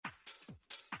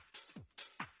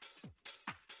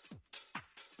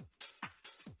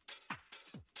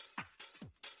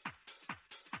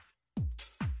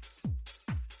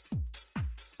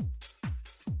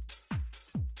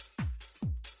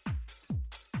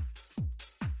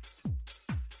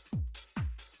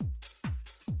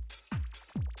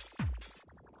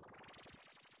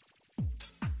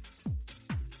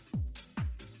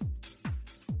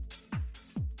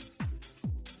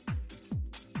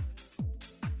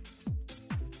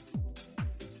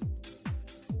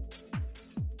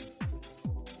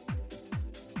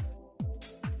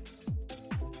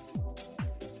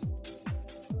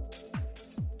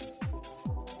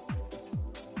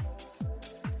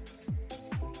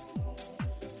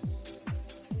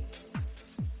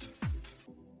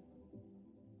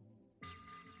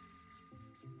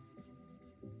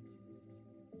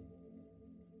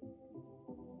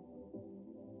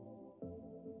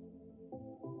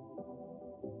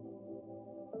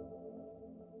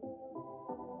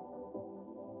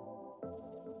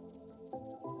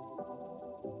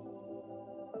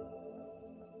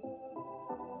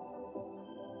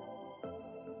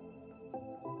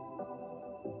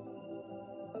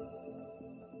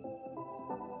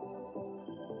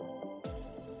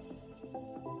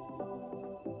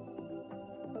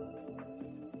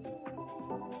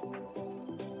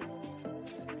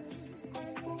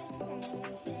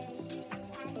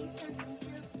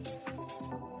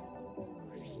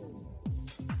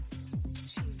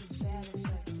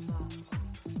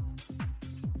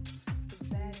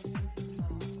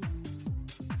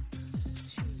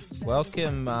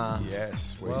Welcome.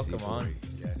 Yes, welcome on.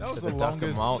 Yes. That was To the the Duck longest.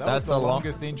 and Malt. That That's was the the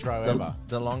longest intro ever.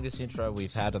 The longest intro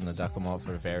we've had on the Duck and Malt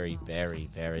for a very, very,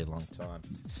 very long time.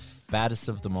 Baddest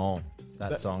of them all.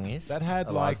 That song is. That had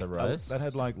Eliza Rose. that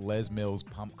had like Les Mills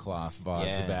pump class vibes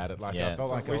Yeah. about it. Like Yeah. I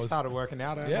felt like I we was. started working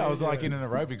out. Yeah, I was like in an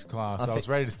aerobics class. I was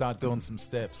think- ready to start doing some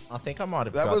steps. I think I might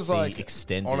have That got was the like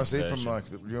extended honestly version. from like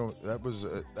that was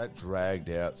that dragged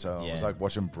out. So it Yeah. was like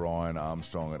watching Brian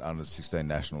Armstrong at under 16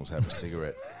 nationals have a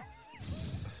cigarette.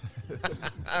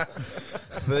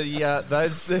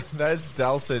 those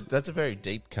dulcet. That's a very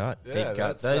deep cut. Yeah, deep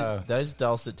cut. that's, Those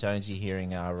dulcet tones you're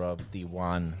hearing are of the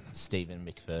one Stephen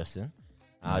McPherson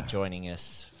joining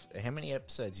us. How many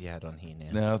episodes you had on here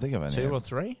now? No, I think I've only 2 had- or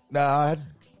 3? No, I had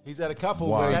He's had a couple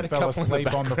Wow. where He's he had a fell couple in the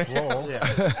asleep on the floor.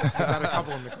 Yeah, there's had a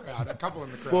couple in the crowd. A couple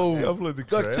in the crowd. well, Couple of the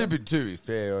like crowd. to be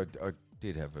fair, I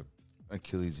did have a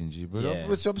Achilles injury, but Yeah.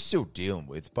 which I'm still dealing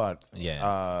with. But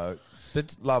Yeah.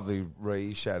 But lovely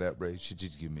Ree, shout out Ree. She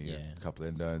did give me Yeah. a couple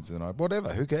of endones, and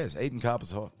whatever. Who cares? Eating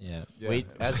carpet's hot. yeah, Yeah.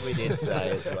 as we did say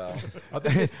as well. I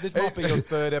think this might be your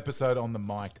third episode on the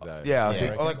mic, though. Yeah, I Yeah.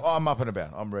 think like I'm up and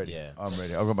about. I'm ready. Yeah. I'm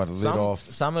ready. I've got my lid off.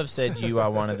 Some have said you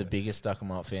are one of the biggest Duck and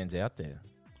Malt fans out there.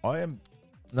 I am.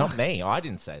 Not me. I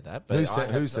didn't say that. But Who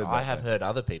said I that, have though? heard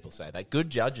other people say that. Good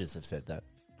judges have said that.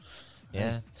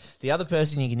 Yeah. The other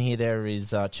person you can hear there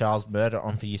is Charles Murder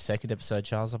on for your second episode,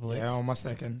 Charles, I believe. Yeah, on my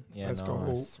second. Yeah, Let's nice.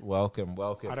 go. Welcome.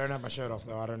 I don't have my shirt off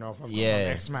though. I don't know if I've got Yeah.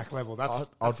 my X-Mac level. That's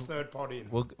I'll- third pod in.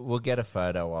 We'll get a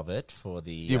photo of it for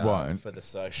the You won't. for the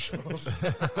socials.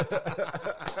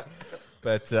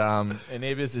 But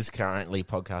Anibis is currently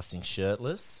podcasting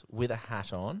shirtless with a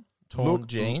hat on, torn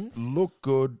jeans. Look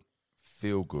good.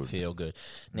 Feel good. Feel good.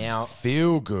 Now,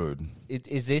 Feel good.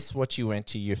 is this what you went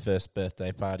to your first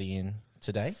birthday party in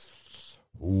today?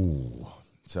 Ooh.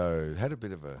 So had a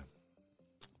bit of a.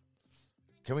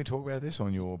 Can we talk about this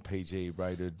on your PG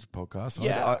rated podcast?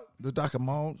 Yeah. The Duck and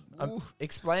Malt.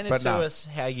 Explain it But to no. us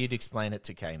how you'd explain it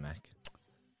to K-Mac.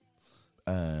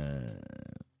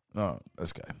 No,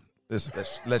 let's go.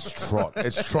 Let's trot.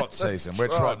 It's trot season. We're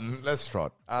trotting. Let's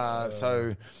trot.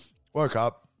 So woke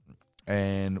up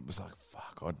and was like,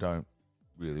 fuck, I don't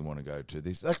really want to go to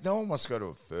this. Like, no one wants to go to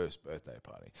a first birthday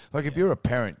party. Like, if you're a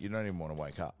parent, you don't even want to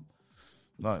wake up.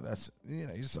 Like, that's, you're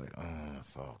just like, oh,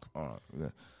 fuck. All right. Yeah.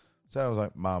 So I was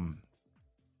like, Mum,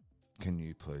 can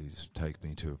you please take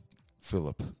me to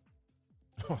Philip?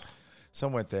 So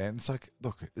I went there, and it's like,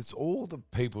 look, it's all the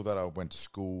people that I went to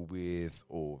school with,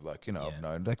 or like, I've Yeah.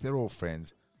 known, like, they're all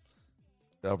friends.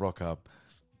 They'll rock up.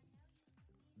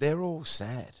 They're all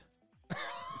sad.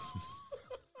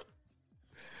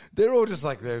 They're all just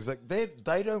like, there's like,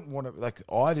 they don't want to, like,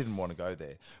 I didn't want to go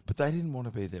there, but they didn't want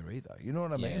to be there either. You know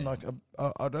what I mean? Yeah. Like,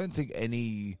 I don't think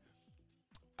any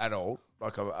adult,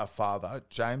 like a father,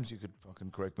 James, you could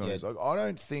fucking correct me on Yeah. this. Like, I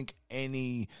don't think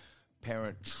any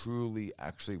parent truly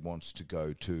actually wants to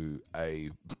go to a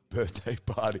birthday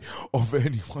party of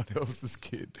anyone else's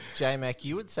kid. J-Mac,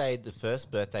 you would say the first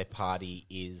birthday party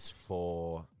is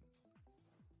for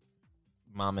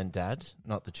mum and dad,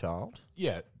 not the child?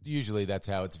 Yeah, usually that's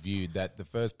how it's viewed. That the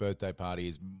first birthday party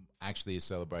is actually a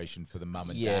celebration for the mum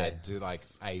and Yeah. dad to like,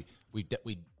 hey, we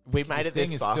We made this it thing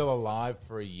this is far. still alive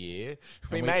for a year.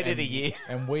 We And made it a and- year.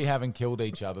 and we haven't killed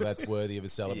each other. That's worthy of a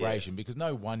celebration because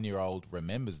no 1-year-old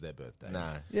remembers their birthday.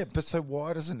 No. Yeah, but so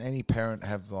why doesn't any parent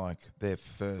have like their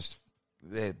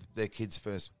kid's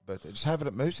first birthday? Just have it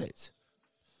at Mooseheads.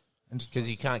 And just, Because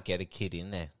you can't get a kid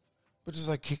in there. but just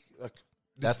like kick like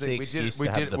That's this the thing, excuse we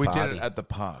to did have the we did party. it at the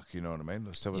park, you know what I mean?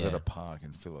 So it was at Yeah. a park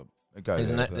in Phillip. Go There's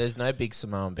there, no, but- there's no big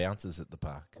Samoan bouncers at the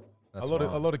park. That's A lot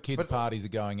wild. of kids' parties are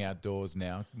going outdoors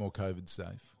now, more COVID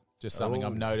safe. Just something Oh.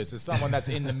 I've noticed. As someone that's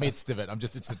in the midst of it,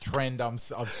 it's a trend I've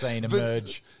seen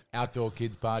emerge. Outdoor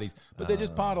kids' parties, but they're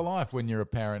just part of life when you're a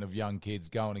parent of young kids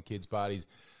going to kids' parties.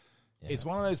 It's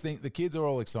one of those things. The kids are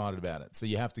all excited about it, so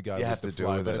you have to go. You with have the to do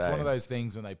flow. with But it, it's one eh? of those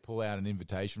things when they pull out an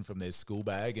invitation from their school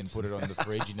bag and put it on the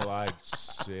fridge, and you're like,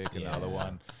 "Sick, another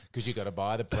one," because you got to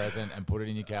buy the present and put it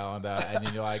in your calendar, and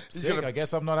then you're like, "Sick, I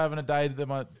guess I'm not having a day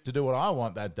to do what I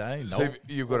want that day." No, So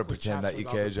you've got to pretend that chats you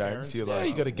with care, other James. parents. You're yeah, like,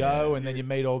 you got to go, and then you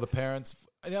meet all the parents.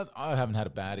 I haven't had a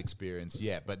bad experience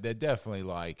yet, but they're definitely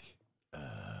like, I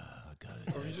got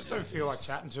it. Or you just don't feel like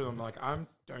chatting to them. Like,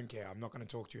 don't care. I'm not going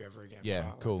to talk to you ever again. Yeah,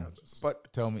 Like, cool. I just-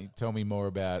 but Tell me more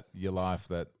about your life.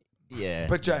 That Yeah.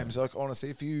 But James, like honestly,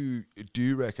 if you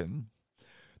do reckon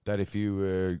that if you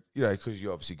were, because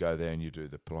you obviously go there and you do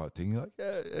the polite thing, you're like,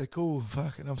 yeah, cool,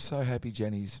 fucking, I'm so happy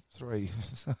Jenny's 3.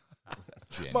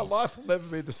 My life will never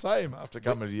be the same after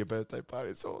coming to your birthday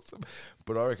party. It's awesome.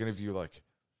 But I reckon if you're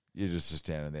just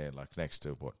standing there like next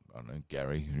to I don't know,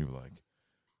 Gary, and you're like,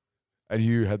 and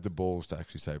you had the balls to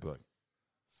actually say, like,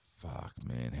 fuck,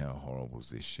 man, how horrible is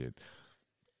this shit?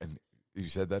 And you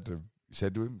said to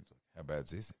him, how bad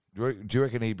is this? Do you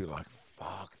reckon he'd be like,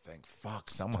 thank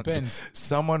fuck,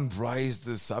 someone raised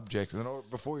the subject, and then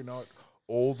before you know it,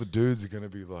 all the dudes are going to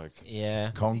be like,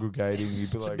 congregating.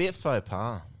 You'd be It's like, a bit faux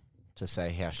pas to say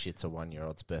how shit's a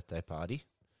 1-year-old's birthday party.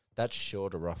 That's sure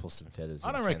to ruffle some feathers.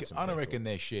 I don't reckon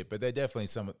they're shit, but they're definitely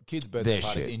some kids' birthday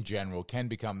parties in general can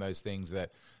become those things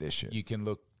that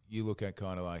you look at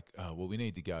kind of like, oh well, we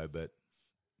need to go, but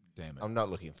damn it, I'm not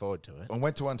looking forward to it. I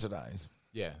went to one today.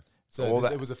 Yeah, so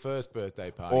it was a first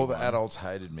birthday party. All the adults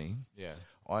hated me. Yeah,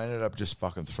 I ended up just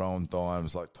fucking throwing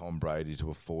dimes like Tom Brady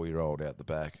to a 4-year-old out the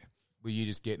back. Were you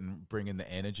just bringing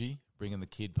the energy, bringing the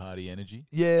kid party energy?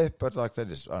 Yeah, but like they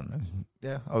just, I don't know.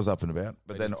 Yeah, I was up and about.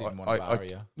 But They then just didn't want to bar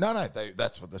you? No,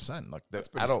 that's what they're saying. Like That's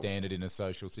pretty adult. standard in a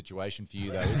social situation for you,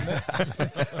 though, isn't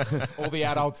it? All the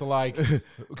adults are like,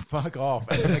 fuck off.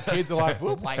 And then the kids are like,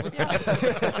 we'll play with you.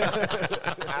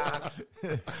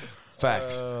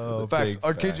 Facts. Facts.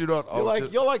 I kid you not.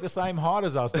 You're like the same height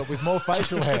as us, but with more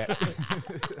facial hair.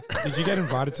 Did you get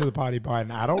invited to the party by an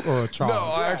adult or a child? No,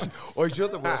 I actually. Oh, you know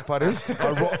what the worst part is?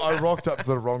 I rocked up to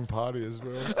the wrong party as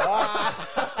well. How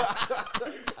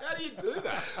do you do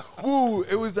that? Woo!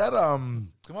 It was at My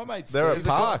mate There are Steve-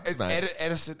 parks, mate.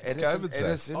 Edison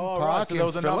Oh, Park. right, so there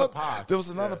was in another Phillip. park. There was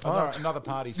another park. Another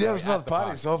party. Yeah, Sorry, there was another at the party.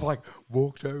 park. So I've like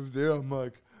walked over there. I'm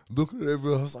like looking at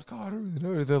everyone. I was like, oh, I don't really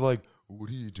know. And they're like, what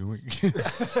are you doing? I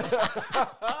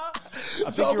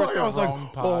think you're at the wrong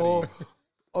party.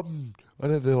 And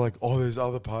then they're like, oh, there's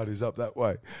other parties up that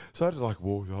way. So I had to like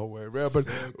walk the whole way around. But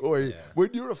when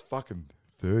you're a fucking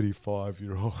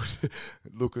 35-year-old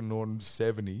looking on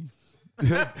 70,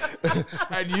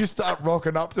 and you start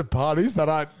rocking up to parties that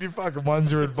aren't the fucking ones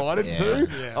you're invited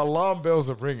to, alarm bells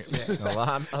are ringing.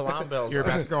 Alarm bells. You're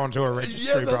about to go onto a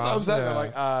registry, Yeah, that's bro. what I'm saying. Yeah.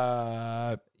 Like,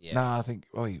 nah, I think,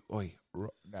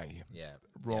 Yeah.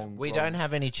 wrong. We wrong. don't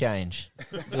have any change.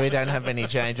 We don't have any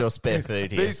change or spare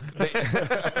food here.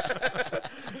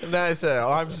 No, sir.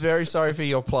 I'm very sorry for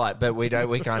your plight, but we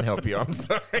can't help you. I'm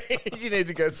sorry. You need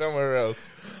to go somewhere else.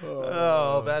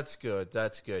 Oh, that's good.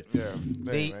 That's good. Yeah.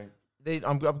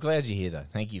 I'm glad you're here, though.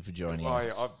 Thank you for joining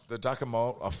us. The duck and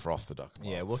malt, I froth the duck and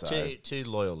malt. Yeah, well, so. two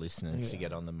loyal listeners to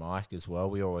get on the mic as well.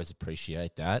 We always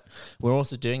appreciate that. We're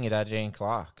also doing it at Ian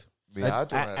Clark. We are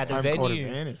doing it. At a Home court venue,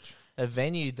 advantage. a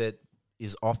venue that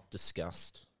is oft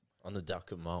discussed on the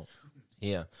Duck and Malt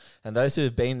here. And those who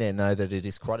have been there know that it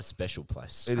is quite a special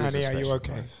place. It is Honey, a are you special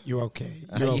okay? place. You okay?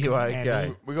 Are you okay?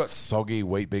 Honey? We got soggy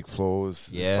wheat big floors.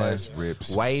 Yeah. This place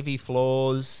rips. Wavy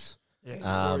floors. Yeah, you're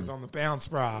always on the bounce,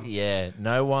 bro. Yeah,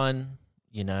 no one,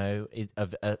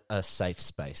 a safe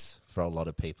space for a lot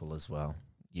of people as well,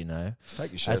 Take your A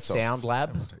shirts off. sound lab.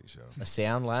 Everyone take your shirt off. A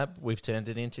sound lab we've turned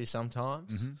it into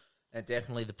sometimes. And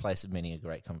definitely the place of many a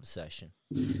great conversation.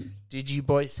 Did you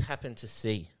boys happen to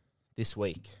see this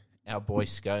week our boy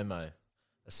ScoMo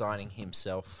assigning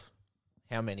himself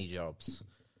how many jobs?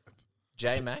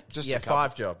 J-Mac? Just yeah, a couple.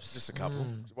 5 jobs. Just a couple.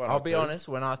 One I'll or be two. honest,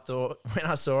 when I saw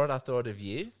it, I thought of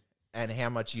you and how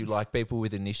much you like people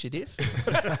with initiative.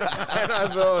 And I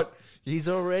thought, he's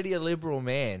already a liberal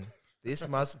man. This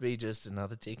must be just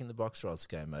another tick in the box role,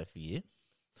 ScoMo, for you.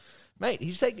 Mate,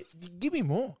 he's saying, give me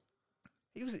more.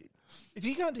 If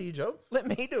you can't do your job, let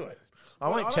me do it. I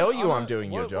won't tell you I'm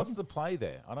doing your job. What's the play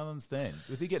there? I don't understand.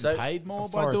 Was he getting So- paid more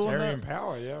by doing Authoritarian that?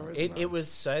 power, yeah. I read that. It was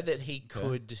so that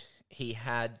he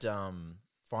had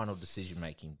final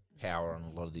decision-making power on a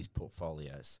lot of these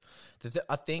portfolios.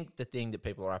 I think the thing that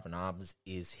people are up in arms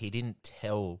is he didn't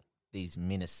tell these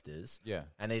ministers. Yeah.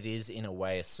 And it is, in a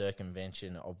way, a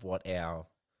circumvention of what our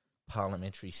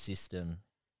parliamentary system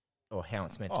or how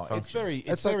it's meant to function.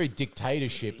 It's very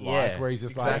dictatorship-like, Yeah, where he's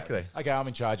just exactly. like, okay, I'm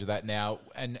in charge of that now,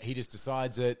 and he just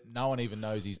decides it. No one even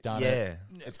knows he's done Yeah. it.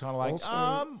 It's kind of like, Also-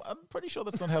 I'm pretty sure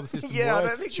that's not how the system Yeah, I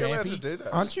works, don't think you're allowed to champy. do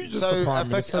that. Aren't you just So, the prime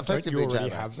minister? Don't effectively, you already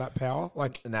J-Mac. have that power?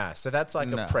 Like, Nah, so that's like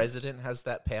No. a president has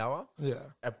that power. yeah.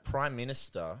 A prime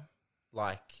minister,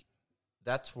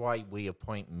 that's why we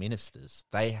appoint ministers.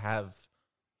 They have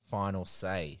final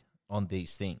say on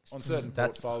these things. On certain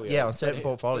portfolios. Yeah, on certain But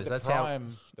portfolios. The That's how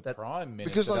prime minister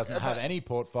Because, like, doesn't have any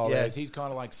portfolios. Yeah. He's kind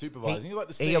of like supervising. He's like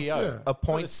the he CEO.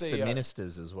 appoints Like the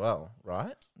ministers as well,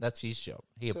 right? That's his job.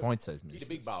 He appoints those He's a ministers.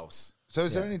 big boss. So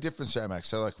is there any difference, J-Mac?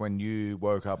 So like when you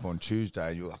woke up on Tuesday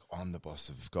and you were like, I'm the boss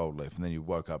of Gold Leaf, and then you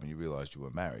woke up and you realised you were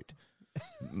married.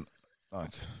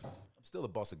 Like, I'm still the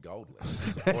boss of Gold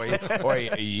Leaf. or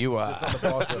you are. Just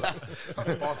not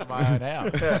the boss of my own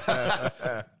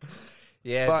house.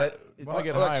 Yeah, But- When I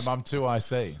get Like, home, I'm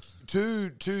 2IC.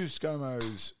 to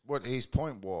ScoMo's, what his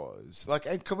point was, like,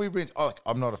 and can we bring? Oh, like,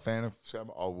 I'm not a fan of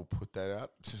ScoMo. I will put that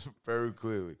out very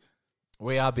clearly.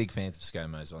 We are big fans of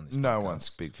ScoMo's on this. No podcast. one's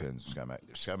big fans of ScoMo.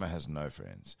 ScoMo has no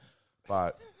friends,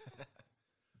 but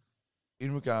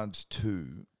in regards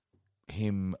to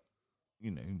him,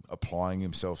 applying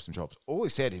himself some jobs, all he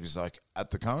said, he was like,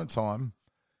 at the current time,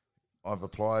 I've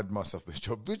applied myself this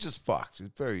job, which is fucked.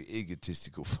 It's a very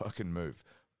egotistical fucking move.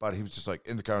 But he was just like,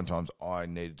 in the current times, I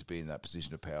needed to be in that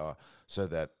position of power so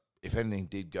that if anything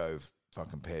did go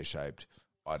fucking pear-shaped,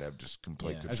 I'd have just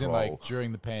complete control. As in, like,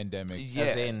 during the pandemic. Yeah.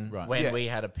 As in, Right. when we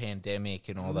had a pandemic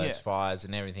and all those Yeah. fires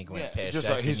and everything went pear-shaped, just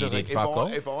like, and you did fuck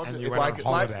all. And you went on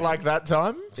holiday. Like that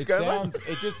time?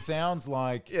 It just sounds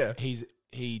like Yeah.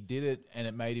 he did it and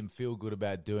it made him feel good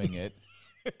about doing it.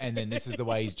 And then this is the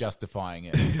way he's justifying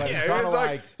it. But Yeah, it's it kind was of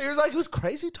like, it was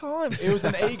crazy time. it was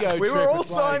an ego We trip. were all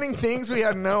It's like- signing things. We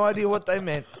had no idea what they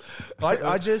meant.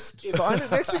 I just signed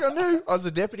it. Next thing I knew, I was the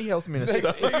deputy health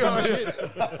minister. Some shit.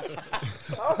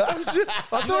 Oh, shit.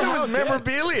 I thought it was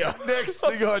memorabilia. Next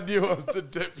thing I knew, I was the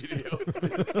deputy.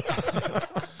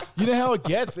 You know how it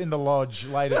gets in the lodge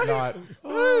late at night.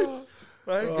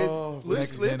 Loose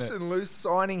next lips minute. and loose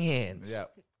signing hands. Yeah.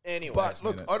 Anyway, But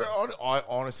look, I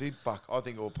honestly, I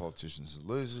think all politicians are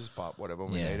losers, but whatever,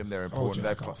 we Yeah. need them, they're important.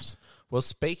 They're jerk-offs. well,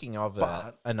 speaking of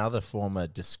another former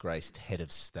disgraced head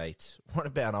of state, what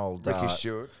about old Ricky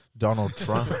Stewart, Donald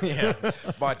Trump? Yeah,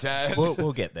 my dad.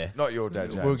 we'll get there. Not your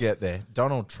dad, James. We'll get there.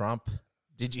 Donald Trump.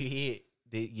 Did you hear?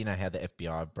 You know how the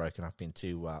FBI have broken up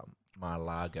into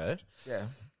Mar-a-Lago? Yeah.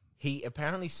 He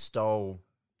apparently stole.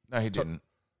 No, he didn't.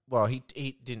 Well, he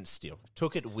didn't steal.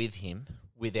 Took it with him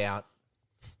without.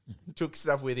 Took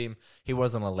stuff with him he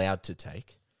wasn't allowed to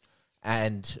take,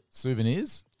 and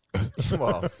Souvenirs?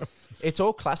 well, it's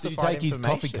all Did he classified. take his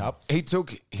coffee information. cup? He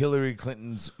took Hillary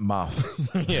Clinton's muff.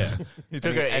 Yeah, he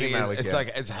took her and email it's account.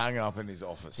 like it's hung up in his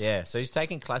office. Yeah, so he's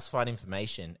taking classified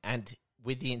information and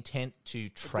with the intent to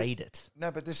trade it. No,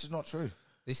 but this is not true.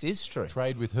 This is true.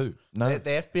 Trade with who? No.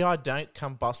 The FBI don't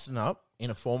come busting up in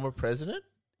a former president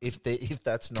if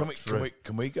that's not true.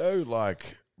 Can we go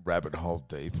like rabbit hole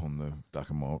deep on the duck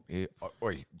and malt? Yeah.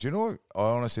 Wait, do you know what? I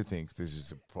honestly think this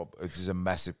is a problem. This is a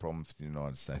massive problem for the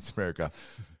United States of America.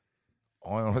 I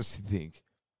honestly think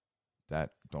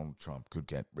that Donald Trump could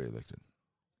get reelected.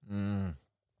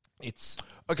 It's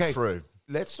Okay, true.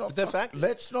 Let's not The fact-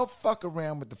 let's not fuck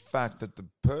around with the fact that the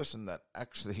person that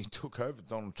actually took over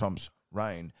Donald Trump's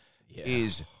reign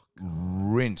is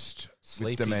rinsed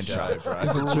Sleepy with dementia. Joe, bro.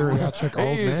 He's a geriatric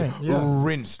old He is man. Yeah.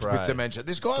 rinsed Bro. with dementia.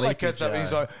 This guy like Sleepy gets up and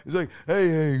Joe. he's like,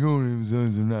 hey, you going to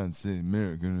the United States of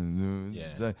America? Yeah.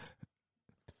 He's like,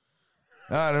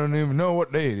 I don't even know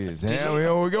what day it is. Here we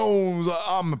go. He's like,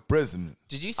 I'm the president.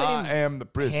 Did you see I him am the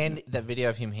president. hand that video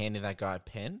of him handing that guy a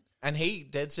pen? And he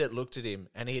dead set looked at him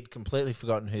and he had completely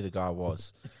forgotten who the guy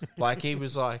was. Like he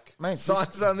was like, Mate, sign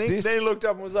this- something. this- Then he looked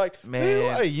up and was like, Man. who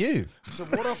are you? So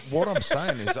what I'm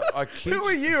saying is, I kid Who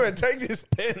are you? And take this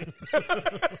pen.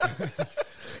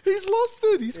 He's lost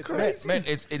it. He's crazy. Man,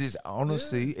 it is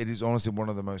honestly one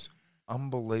of the most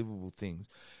unbelievable things.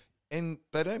 And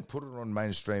they don't put it on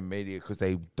mainstream media because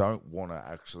they don't want to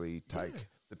actually take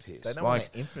the piss. They don't like, wanna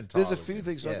infantile there's a it. few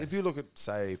things, like Yeah. if you look at,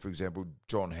 say, for example,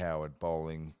 John Howard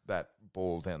bowling that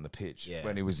ball down the pitch Yeah.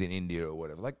 when he was in India or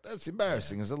whatever. Like, that's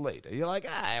embarrassing as a leader. You're like,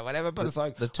 whatever, but it's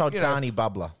like... The Todd you know, Carney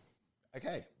bubbler.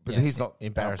 Okay, but Yeah, he's not our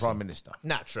embarrassing. prime minister.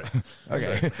 Not true.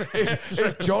 Okay,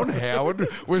 if John Howard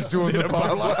was doing the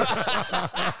butler,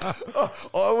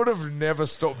 I would have never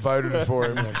stopped voting for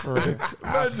him.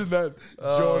 Imagine that,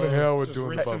 John Howard Just doing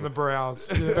the rinsing the butler. brows.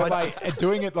 But like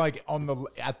doing it like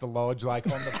at the lodge, like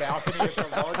on the balcony at the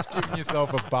lodge, giving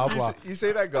yourself a bubbler. You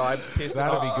see that guy pissing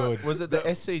That'd off? be good. Was it the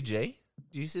SCG?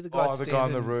 Do you see the guy Oh, the guy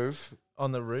on the standing roof.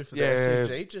 on the roof of Yeah. the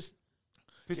SCG? Just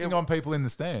Pissing on people in the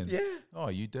stands. Yeah. Oh,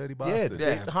 you dirty yeah,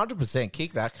 bastard. 100%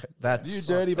 kick that. That's You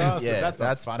dirty bastard. Yeah, that's not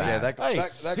that's funny. bad. Yeah, hey,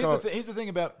 that here's, guy- here's the thing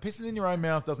about pissing in your own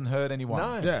mouth doesn't hurt anyone.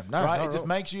 No. Yeah, no, right? not It at just all.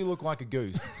 makes you look like a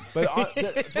goose. But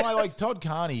that's why, like, Todd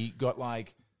Carney got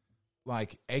like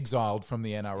exiled from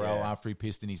the NRL Yeah. after he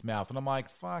pissed in his mouth, and I'm like,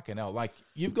 fucking hell! Like,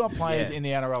 you've got players Yeah. in the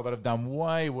NRL that have done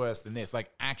way worse than this, like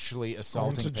actually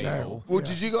assaulting to jail. people. Well,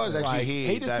 did you guys actually Like, hear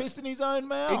he just that? pissed in his own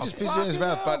mouth. He just pissed in his Fucking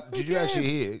mouth, hell, but who did you actually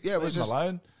cares? hear? Yeah, it was Leave him just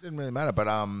alone. didn't really matter. But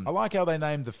I like how they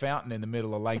named the fountain in the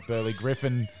middle of Lake Burley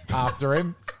Griffin after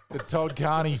him, the Todd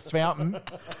Carney Fountain.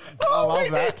 I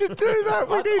love that. to do that.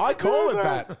 We need I to call do it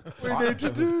that. that. We need to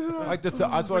do that. Like just,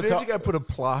 that's We what I need tell. to go put a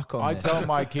plaque on I there. tell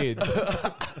my kids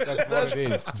that's what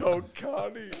it is. Todd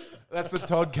Carney. That's the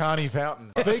Todd Carney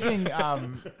Fountain.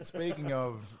 Speaking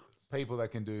of people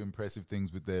that can do impressive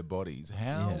things with their bodies,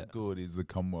 how Yeah. good is the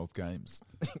Commonwealth Games?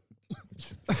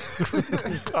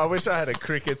 I wish I had a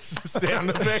cricket's sound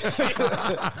effect.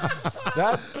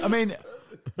 I mean,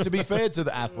 to be fair to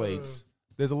the athletes,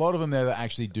 there's a lot of them there that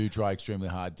actually do try extremely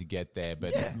hard to get there,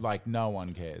 but like no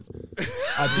one cares.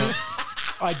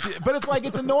 But it's like,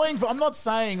 it's annoying. I'm not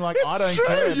saying like I don't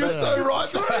care. You're but so right,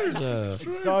 though.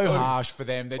 it's so harsh for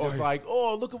them. They're just like,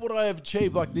 oh, look at what I have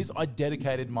achieved. Like this, I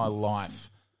dedicated my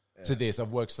life to this. I've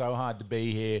worked so hard to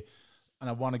be here, and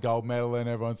I won a gold medal, and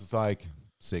everyone's just like,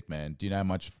 sick, man. Do you know how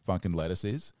much fucking lettuce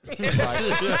is? Like,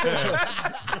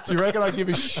 do you reckon I give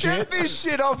a shit? Get this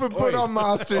shit off and put on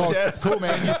MasterChef. Cool,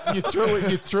 man.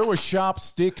 You threw a sharp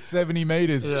stick 70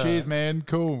 meters. Cheers, man.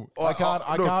 Cool. I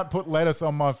can't put lettuce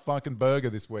on my fucking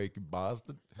burger this week, you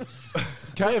bastard.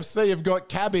 KFC have got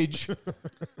cabbage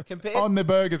on their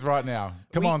burgers right now.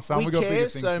 Come on, son. We got bigger care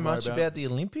things so to much worry about the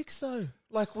Olympics, though.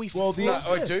 Like we. Well, force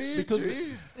it. Do you? Because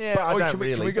Yeah, I don't can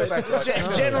really. we go back?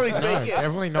 Generally speaking,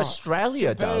 definitely not.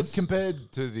 Australia does.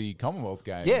 compared to the Commonwealth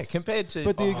Games. Yeah, compared to.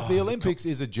 But the Olympics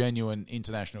is a genuine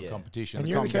international competition. And The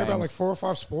you only Com care about Games- like 4 or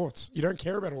 5 sports. You don't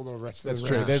care about all the rest of That's the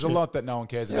true. random There's a shit. lot that no one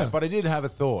cares Yeah. about. But I did have a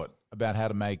thought about how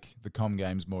to make the Com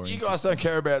Games more You interesting. guys don't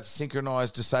care about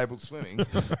synchronized disabled swimming.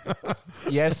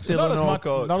 yes, Dylan Not as, much,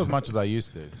 Alcott. not as much as I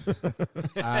used to.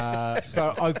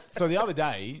 So the other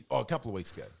day, a couple of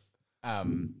weeks ago,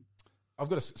 I've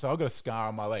got a scar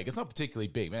on my leg. It's not particularly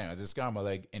big, but anyway, there's a scar on my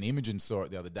leg. And Imogen saw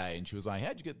it the other day, and she was like,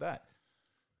 "How'd you get that?"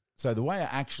 So the way I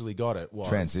actually got it was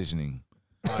Transitioning.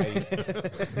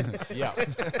 Yeah.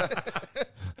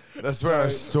 That's where I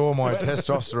store my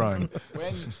testosterone.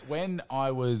 When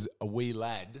I was a wee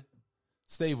lad,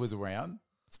 Steve was around.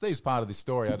 Steve's part of this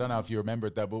story. I don't know if you remember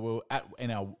it though, but we were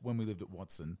when we lived at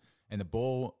Watson, and the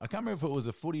ball, I can't remember if it was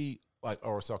a footy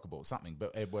or a soccer ball, something,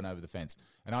 but it went over the fence,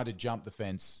 and I had to jump the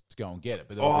fence to go and get it.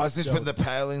 But there was Is this when the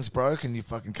palings broke and you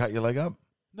fucking cut your leg up?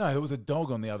 No, there was a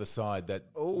dog on the other side that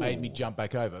made me jump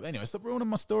back over. Anyway, stop ruining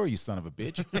my story, you son of a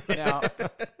bitch. Now,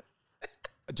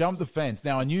 I jumped the fence.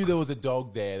 Now, I knew there was a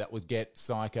dog there that would get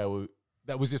psycho,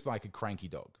 that was just like a cranky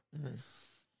dog. Mm-hmm.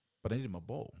 But I needed my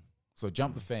ball. So I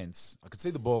jumped the fence. I could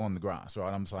see the ball on the grass,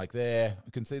 right? I'm just like, there. I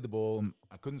can see the ball.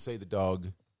 I couldn't see the dog.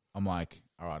 I'm like,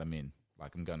 all right, I'm in.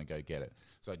 Like, I'm going to go get it.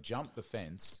 So I jumped the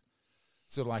fence.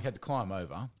 Sort of like had to climb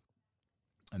over.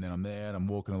 And then I'm there and I'm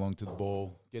walking along to the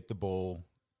ball, get the ball,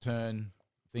 turn,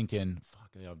 thinking, fuck,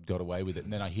 I've got away with it.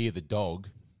 And then I hear the dog.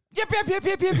 Yep.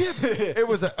 It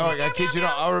was I kid you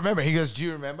not. I remember. He goes, "Do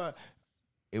you remember?"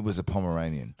 It was a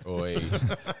Pomeranian. Oi.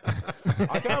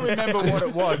 I can't remember what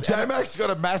it was. J-Max got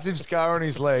a massive scar on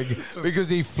his leg because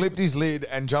he flipped his lid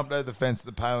and jumped over the fence.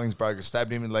 The palings broke,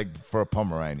 stabbed him in the leg for a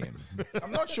Pomeranian.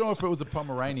 I'm not sure if it was a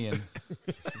Pomeranian.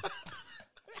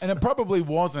 And it probably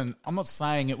wasn't. I'm not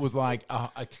saying it was like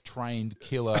a trained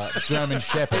killer German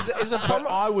Shepherd. But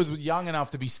I was young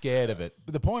enough to be scared of it.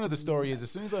 But the point of the story is,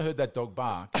 as soon as I heard that dog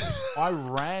bark, I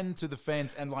ran to the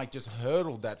fence and like just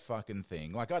hurdled that fucking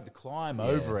thing. Like I had to climb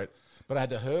over it, but I had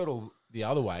to hurdle the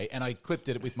other way, and I clipped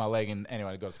it with my leg, and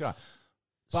anyway, I got a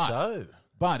scar.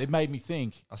 But it made me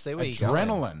think. I see where you're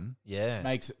adrenaline going.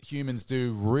 makes humans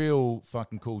do real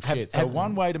fucking cool shit. So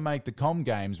one way to make the Com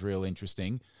Games real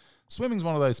interesting. Swimming's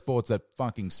one of those sports that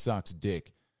fucking sucks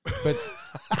dick. But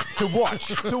to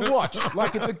watch,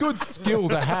 like it's a good skill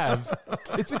to have.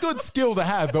 It's a good skill to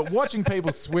have, but watching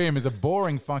people swim is a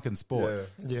boring fucking sport.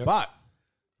 Yeah. But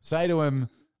say to him,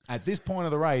 at this point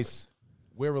of the race,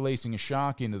 we're releasing a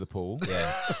shark into the pool.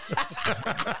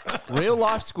 Yeah. Real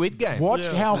life Squid Game. Watch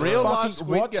how Real fucking, life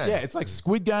Squid Game. Yeah, it's like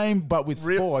Squid Game, but with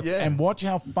sports. yeah. And watch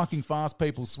how fucking fast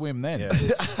people swim then.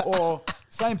 Or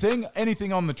same thing,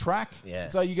 anything on the track. Yeah.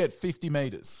 So you get 50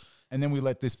 meters. And then we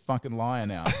let this fucking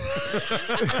lion out.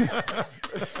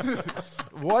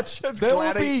 Watch. There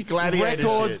will be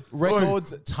gladiator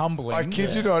records tumbling. I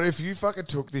kid you not. If you fucking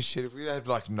took this shit, if we had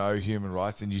like no human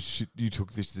rights and you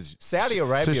took this Saudi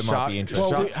Arabia to might be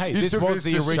interesting. Well, you this took was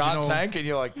the to Shark original- Tank, and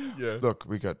you're like, look,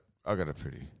 I got a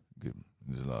pretty good.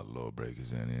 There's a lot of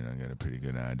lawbreakers down here, and I got a pretty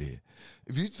good idea.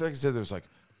 If you fucking said there was like,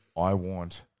 I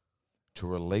want to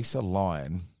release a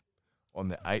lion on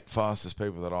the 8 fastest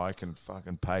people that I can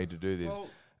fucking pay to do this,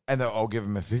 and I'll give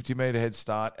them a 50-meter head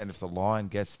start, and if the lion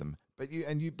gets them, but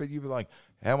you were like,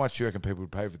 how much do you reckon people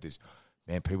would pay for this?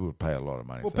 Man, people would pay a lot of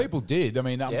money. Well, for that. people did. I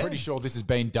mean, I'm pretty sure this has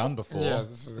been done before. Yeah,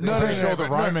 this is I'm pretty sure the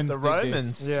Romans The did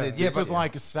Romans. this. Yeah. did This this. was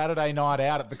like a Saturday night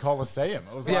out at the Colosseum.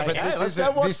 It was Yeah, like, but hey, let's this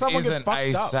go watch isn't someone get a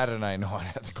fucked up. Saturday night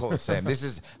at the Coliseum. This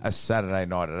is a Saturday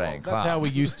night at Ann Clark. That's how we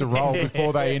used to roll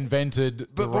before they invented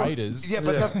the Raiders. Yeah,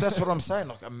 but that's what I'm saying.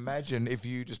 Like, imagine if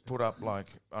you just put up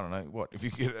like, I don't know what, if you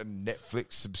get a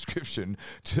Netflix subscription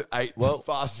to 8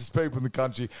 fastest people in the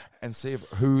country and see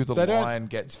who the They don't- lion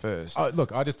gets first.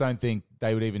 Look, I just don't think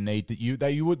they would even need to.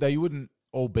 They wouldn't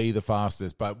all be the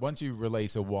fastest, but once you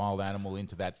release a wild animal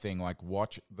into that thing, like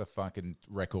watch the fucking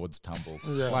records tumble.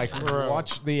 Yeah. Like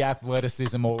watch the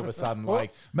athleticism all of a sudden.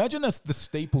 Like imagine the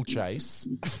steeplechase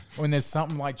when there's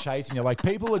something like chasing you. Like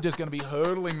people are just going to be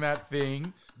hurdling that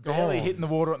thing, barely hitting the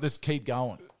water. Just keep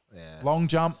going. Yeah. Long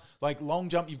jump,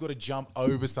 you've got to jump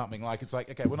over something. Like it's like,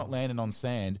 okay, we're not landing on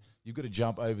sand. You've got to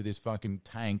jump over this fucking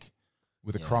tank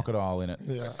with a crocodile in it.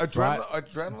 Yeah.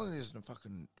 Adrenaline isn't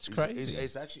fucking. It's crazy.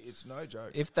 It's actually no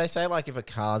joke. If they say like if a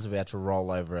car's about to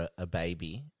roll over a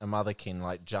baby, a mother can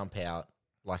like jump out,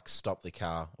 like stop the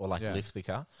car or like lift the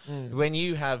car. When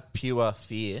you have pure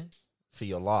fear for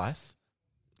your life,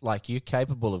 like you're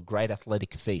capable of great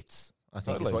athletic feats. I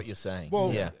think is what you're saying.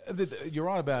 Well, you're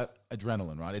right about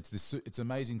adrenaline, right? It's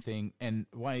amazing thing, and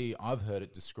the way I've heard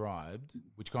it described,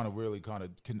 which kind of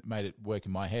made it work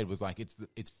in my head, was like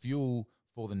it's fuel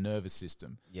for the nervous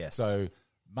system. Yes. So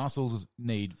muscles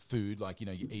need food, like you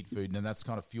eat food, and then that's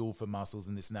kind of fuel for muscles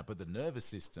and this and that. But the nervous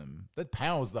system that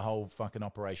powers the whole fucking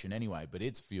operation anyway. But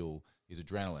its fuel is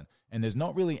adrenaline, and there's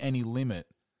not really any limit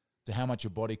to how much your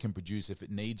body can produce if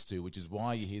it needs to, which is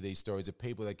why you hear these stories of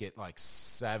people that get like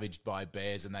savaged by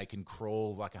bears and they can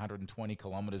crawl like 120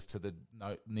 kilometers to the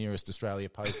nearest Australia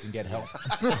Post and get help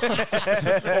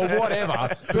or whatever.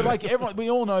 But like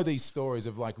we all know these stories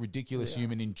of like ridiculous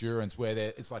human endurance where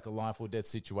it's like a life or death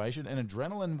situation, and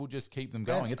adrenaline will just keep them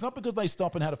going. It's not because they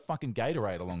stop and had a fucking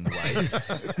Gatorade along the way.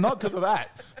 It's not because of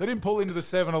that. They didn't pull into the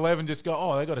 7-Eleven just go,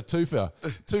 oh, they got a two for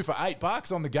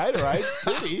 $8 on the Gatorades.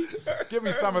 Pretty. Give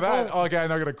me some of that. Okay,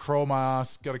 and I got to crawl my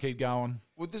ass. Got to keep going.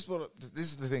 Well, this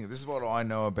is the thing. This is what I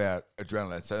know about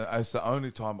adrenaline. So it's the only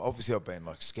time. Obviously, I've been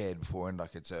like scared before, and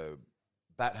like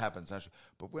that happens actually.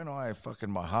 But when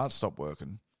my heart stopped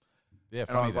working, and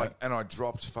I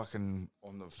dropped fucking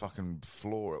on the fucking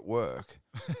floor at work.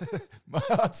 My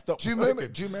heart stopped. Do you remember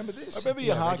this? I remember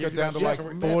your heart got down to like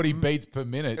 40 beats per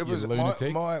minute. It was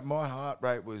lunatic. My heart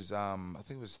rate was I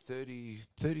think it was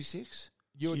 36.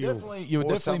 You were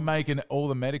definitely making all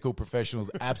the medical professionals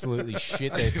absolutely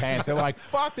shit their pants. They're like,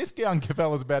 "Fuck, this young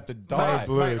fella's about to die."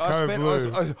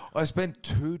 I spent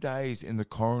 2 days in the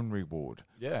coronary ward.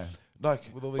 Yeah,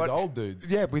 like with all these old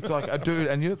dudes. Yeah, with like a dude,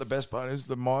 and you know what the best part is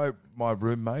my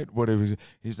roommate, whatever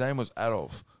his name was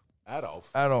Adolf,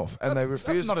 and they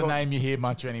refused. That's not a name you hear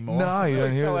much anymore. No, you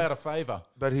don't hear. Fell out of favour.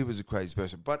 But he was a crazy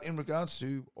person. But in regards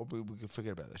to, we can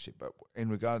forget about that shit. But in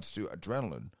regards to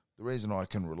adrenaline, the reason I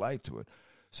can relate to it.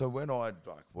 So when I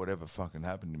like whatever fucking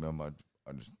happened to me,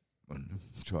 I just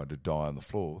tried to die on the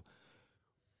floor.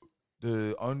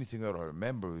 The only thing that I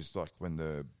remember is like when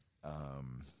the I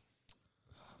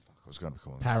was going to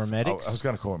call him paramedics. I was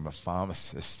going to call him a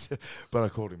pharmacist, but I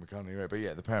called him a cunt anyway. But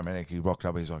yeah, the paramedic. He rocked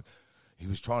up. He's like, he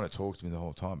was trying to talk to me the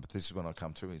whole time. But this is when I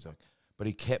come through. He's like, but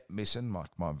he kept missing my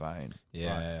vein.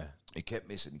 Yeah. Like, he kept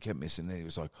missing. And then he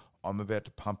was like, I'm about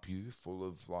to pump you full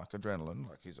of like adrenaline.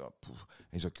 Like he's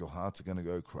like, your hearts are going to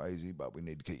go crazy, but we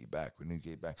need to get you back.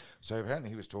 So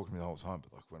apparently he was talking to me the whole time.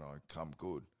 But like when I come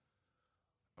good,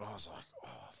 and I was like,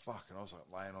 oh fuck, and I was like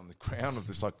laying on the ground of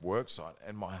this like work site,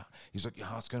 and he's like, your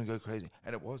heart's going to go crazy,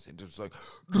 and it was. And it was like,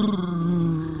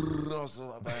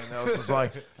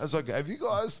 I was like, have you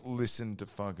guys listened to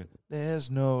fucking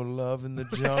 "There's No Love in the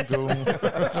Jungle"?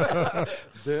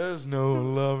 There's no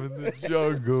love in the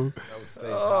jungle. That was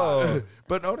Steve's heart.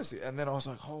 But honestly, and then I was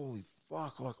like, holy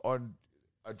fuck, like on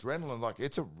adrenaline, like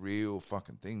it's a real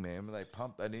fucking thing, man. When they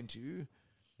pump that into you.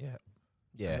 Yeah.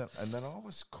 Yeah. And then I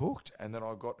was cooked. And then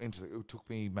I got into it. It took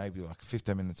me maybe like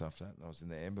 15 minutes after that. And I was in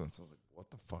the ambulance. I was like, what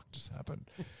the fuck just happened?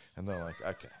 And they're like,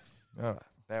 okay, all right,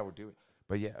 now we'll do it.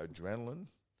 But yeah, adrenaline.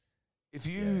 If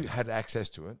you had access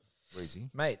to it, Reezy.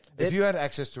 Mate. If you had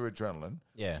access to adrenaline.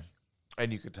 Yeah.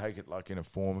 And you could take it like in a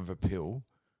form of a pill,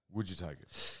 would you take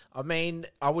it? I mean,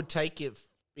 I would take it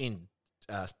in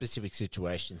specific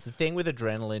situations. The thing with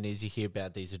adrenaline is you hear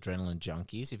about these adrenaline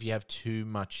junkies. If you have too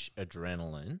much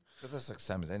adrenaline... But that's like the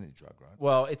same as any drug, right?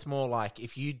 Well, it's more like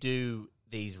if you do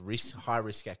these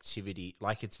high-risk activity,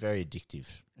 like it's very addictive.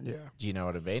 Yeah. Do you know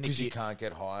what I mean? Because you can't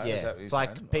get higher. Yeah. Is that what you're It's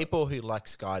like saying? people who like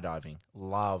skydiving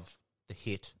love the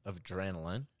hit of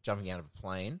adrenaline, jumping out of a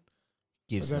plane.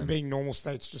 But then being normal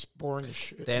state's just boring as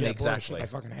shit. Then boring as exactly. shit. They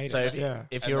fucking hate so it.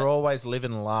 if you're always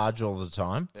living large all the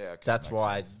time, that's makes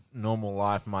why sense. normal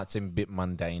life might seem a bit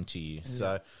mundane to you.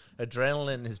 So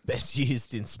adrenaline is best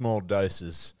used in small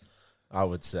doses, I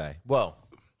would say. Well,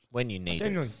 when you need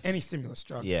it. Any stimulus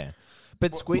drug. Yeah.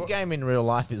 But Squid Game in real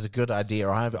life is a good idea.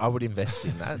 I would invest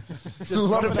in that. Just a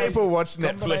lot of people watch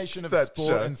Netflix. Combination of that sport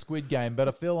show. and Squid Game, but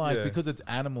I feel like Yeah. because it's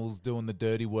animals doing the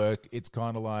dirty work, it's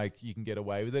kind of like you can get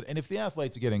away with it. And if the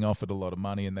athletes are getting offered a lot of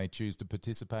money and they choose to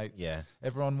participate, Yeah.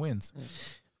 everyone wins.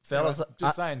 Fellas,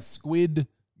 Just saying, Squid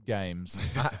Games.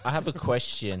 I have a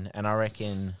question, and I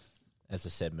reckon, as I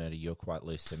said, Murder, you're quite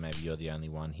loose, so maybe you're the only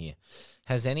one here.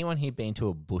 Has anyone here been to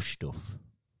a bush stuff?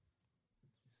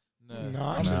 No,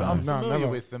 I'm no, familiar never.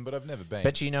 with them, but I've never been.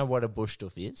 But you know what a bush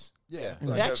stuff is? yeah.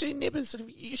 Actually, Nibbers,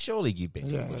 surely you've been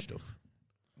to Yeah. a bush stuff.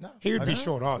 No, He would I be don't.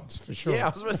 short odds for sure. Yeah, I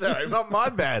was going to say, not my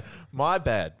bad. My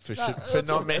bad for that's not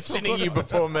all mentioning good. you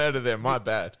before Murder there. My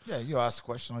bad. Yeah, you asked the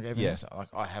question. I gave you Yeah. an answer. Like,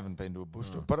 I haven't been to a bush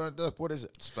tour, but look, what is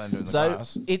it? Splendor in the So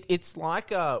grass. it's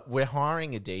like we're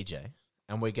hiring a DJ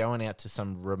and we're going out to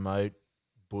some remote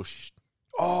bush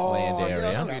Oh, land yeah, area.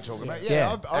 I know what you're talking about. Yeah,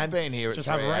 Yeah. I've And been here at just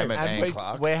 3 have a a.m. rave. at and Anne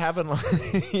Clark. we're having like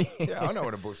Yeah, I know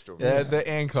what a bush tour yeah, is. the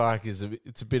Anne Clark is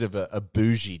it's a bit of a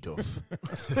bougie duff.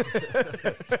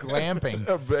 Glamping.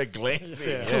 a glamping.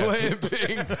 Yeah.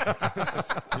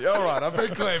 Glamping. Yeah, all right, I've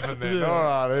been glamping then. All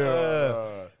right,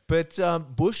 yeah.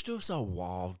 But bush duffs are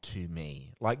wild to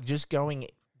me. Like just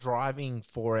driving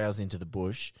 4 hours into the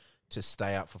bush to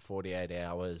stay up for 48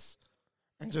 hours.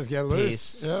 And just get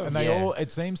loose. Piss. Yeah. And they Yeah. all,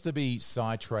 it seems to be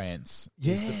psytrance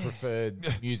is the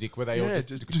preferred music where they all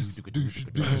just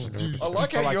I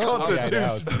like how like you're 48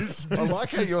 hours. I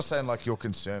like how you're saying like you're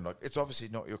concerned. Like it's obviously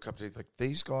not your cup of tea. Like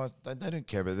these guys, they don't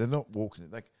care about it. They're not walking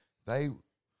it. Like they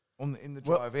in the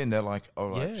drive in, they're like, oh,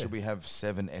 like, Yeah. should we have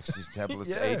 7 ecstasy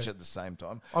tablets Yeah. each at the same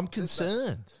time? I'm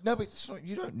concerned. No, but it's not,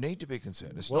 you don't need to be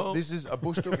concerned. It's Well, not. This is a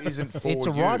bush tour isn't for It's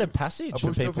a you. rite of passage A for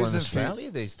bush tour people in isn't for-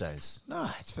 Australia these days. No,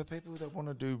 it's for people that want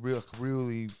to do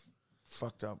really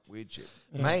fucked up weird shit.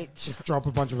 Yeah. Mate. Just drop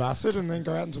a bunch of acid and then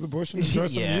go out into the bush and enjoy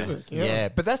some music. Yeah.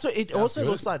 But that's what it also good.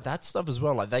 looks like that stuff as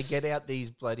well. Like they get out these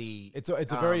bloody It's a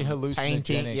very hallucinogenic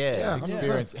painting, yeah.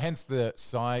 experience. Hence the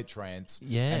psytrance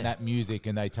Yeah. and that music,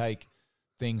 and they take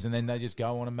things and then they just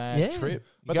go on a mad Yeah. trip. You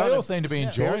But go they on all a seem to be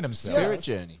enjoying themselves. spirit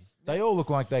journey. They all look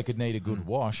like they could need a good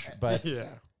wash, but Yeah.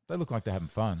 they look like they're having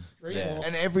fun. Yeah.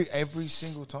 And every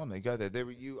single time they go there,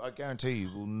 I guarantee you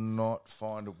will not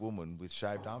find a woman with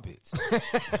shaved armpits.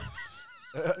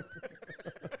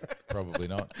 Probably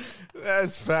not.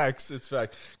 That's facts. It's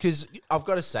facts. Because I've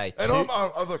got to say, And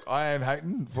look, I ain't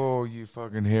hating for you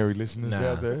fucking hairy listeners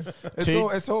Nah. out there. Two-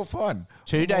 It's all fun.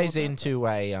 2 days into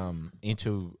a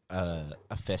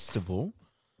festival,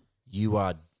 you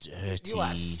are dirty,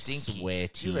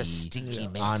 sweaty,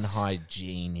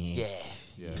 unhygienic. Yeah.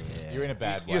 You're in a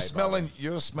bad way.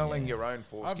 You're smelling your own I've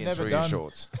foreskin never through your done.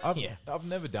 shorts. I've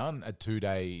never done a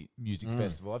 2-day music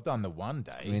festival. I've done the 1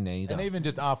 day. Me neither. And even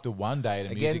just after 1 day at a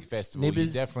Again, music festival, you're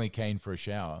Nibbers- definitely keen for a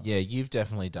shower. Yeah, you've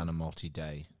definitely done a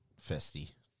multi-day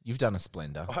festy. You've done a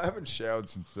Splendor. I haven't showered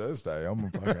since Thursday.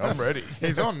 I'm ready.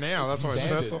 He's on now. That's why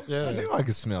Standard. it's yeah. I knew I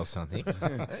could smell something.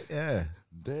 Yeah.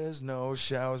 There's no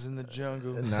showers in the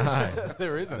jungle. No.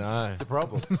 There isn't. No. It's a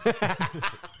problem.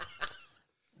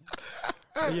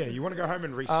 Yeah, you want to go home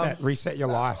and reset your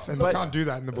life, and you can't do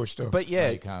that in the bush stuff. But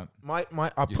yeah, you can't. I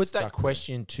put that stuck there.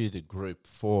 question to the group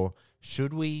for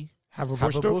should we Have a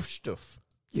bush stuff? stuff?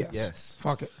 yes, Yes.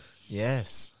 fuck it.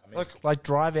 Yes. Like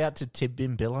drive out to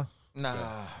Tidbinbilla.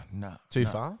 Nah. Too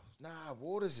far? Nah,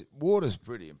 water's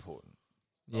pretty important.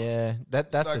 Yeah,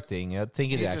 that's Like, the thing. I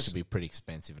think it'd you actually just- be pretty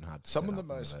expensive and hard to Some set of the up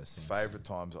one most those things. favourite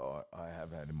times I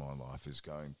have had in my life is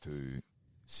going to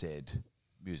said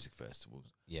music festivals.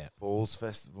 Yeah. Falls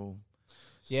Festival.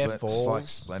 Yeah, Just Falls. like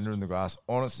Splendor in the Grass.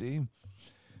 Honestly,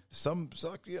 some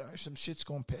shit's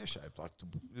gone pear-shaped. Like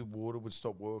the water would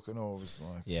stop working, or it was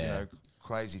like, Yeah.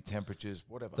 crazy temperatures,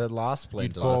 whatever. The last You'd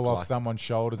Splendor. fall off like, someone's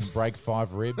shoulders and break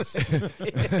 5 ribs.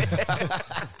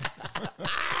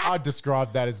 I'd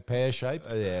describe that as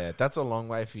pear-shaped. Yeah, that's a long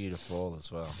way for you to fall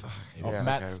as well.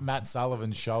 Off Matt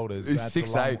Sullivan's shoulders. It's that's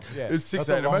 6'8". Yeah, It's that's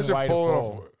 6'8". a long Imagine way to falling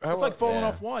fall. off- how- It's like falling yeah.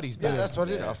 off Whitey's. yeah, big. that's what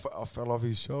I did. Yeah. I fell off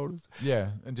his shoulders.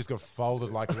 Yeah, and just got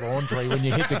folded like laundry when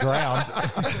you hit the ground.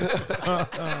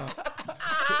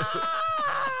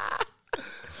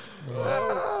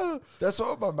 That's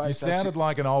what my You mate sounded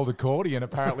like an old accordion,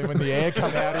 apparently, when the air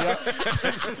come out of you.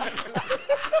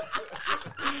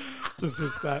 Just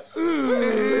it's that.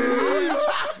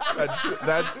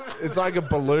 That it's like a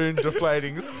balloon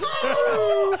deflating.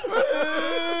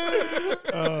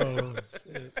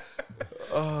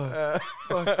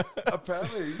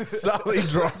 apparently Suddenly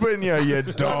dropping you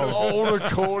dog. old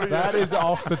accordion. That is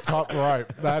off the top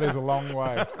rope. That is a long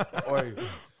way. Oi.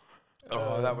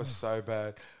 Oh, that was so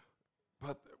bad.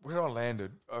 But when I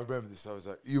landed, I remember this. I was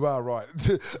like, "You are right."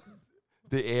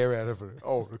 the air out of it.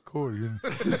 Oh, accordion.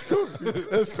 It's good.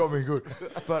 That's got me good.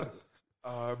 But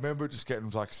I remember just getting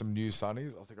like some new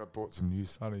sunnies. I think I bought some new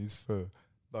sunnies for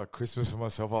like Christmas for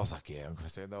myself. I was like, yeah, I'm going to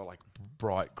say they were like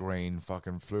bright green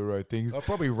fucking fluoro things. They'll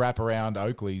probably wrap around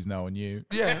Oakley's knowing you.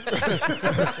 Yeah.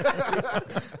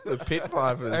 The pit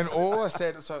vipers. And all I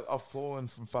said, so I've fallen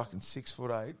from fucking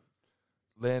 6'8",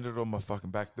 landed on my fucking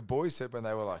back. The boys said when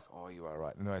they were like, oh, you are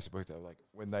right. And I spoke, they were like,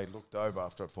 when they looked over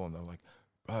after I'd fallen, they were like,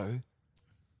 bro,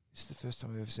 this is the first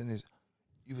time I've ever seen this.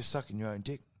 You were sucking your own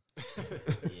dick.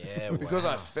 Yeah, Because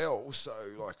wow. I fell, so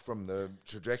like from the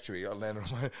trajectory, I landed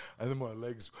on my, and then my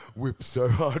legs whipped so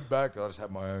hard back, I just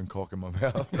had my own cock in my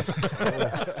mouth.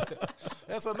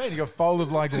 That's what I mean. You got folded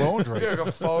like laundry. Yeah, I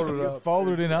got folded up.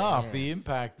 Folded in half. The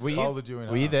impact folded you in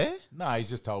half. Were you there? No, he's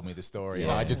just told me the story.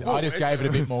 Yeah. I just gave it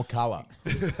a bit more colour.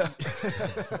 Gave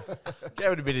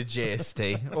it a bit of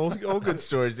GST. All good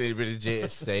stories need a bit of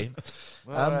GST.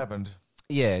 What happened?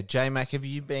 Yeah, J-Mac, have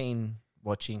you been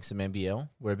watching some NBL?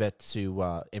 We're about to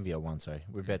NBL 1, sorry.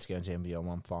 We're about to go into NBL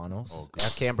 1 finals. Our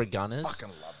Canberra Gunners.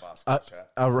 Fucking love basketball chat.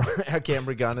 Our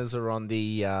Canberra Gunners are on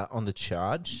the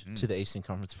charge to the Eastern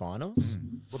Conference Finals.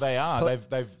 Well, they are.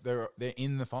 They're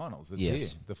in the finals. It's Yes. here.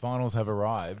 The finals have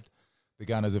arrived. The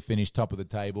Gunners have finished top of the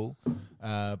table.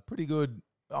 Pretty good.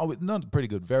 Oh, not pretty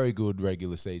good. Very good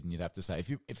regular season. You'd have to say if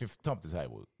you're top of the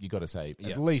table, you got to say Yeah.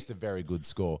 at least a very good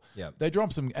score. Yeah. They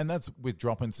dropped some, and that's with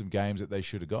dropping some games that they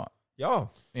should have got. Oh,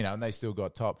 You know, and they still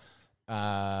got top.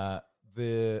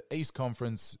 The East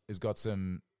Conference has got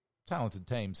some talented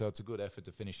teams, so it's a good effort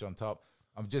to finish on top.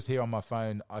 I'm just here on my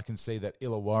phone. I can see that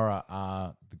Illawarra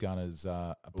are the Gunners'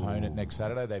 opponent next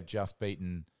Saturday. They've just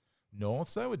beaten North,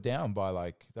 so they were down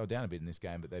a bit in this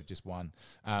game, but they've just won.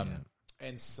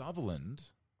 And Sutherland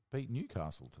beat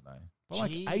Newcastle today by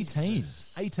like 18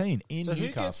 in so who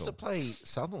Newcastle. gets to play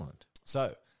Sutherland?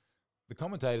 So, the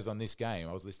commentators on this game,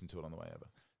 I was listening to it on the way over,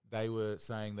 they were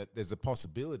saying that there's a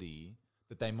possibility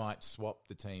that they might swap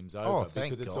the teams over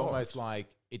thank because it's God. almost like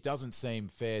it doesn't seem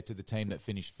fair to the team that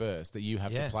finished first that you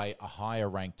have Yeah. to play a higher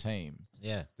ranked team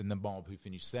Yeah, than the mob who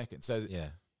finished second. So, yeah.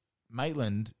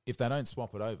 Maitland, if they don't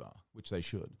swap it over, which they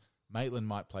should, Maitland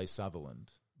might play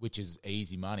Sutherland, which is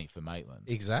easy money for Maitland.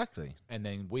 Exactly. And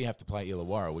then we have to play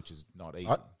Illawarra, which is not easy.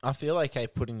 I feel okay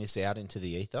putting this out into the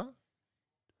ether.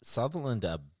 Sutherland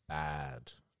are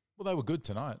bad. Well, they were good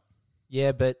tonight.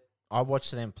 Yeah, but I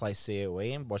watched them play COE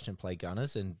and watched them play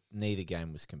Gunners, and neither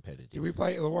game was competitive. Did we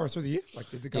play Illawarra through the year? Like,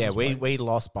 did the Yeah, Gunners play? we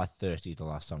lost by 30 the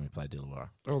last time we played Illawarra.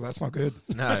 Oh, that's not good.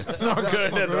 No, it's not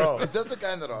good at all. Is that the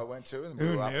game that I went to and we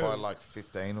Who were up knew? by like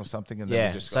 15 or something and then Yeah,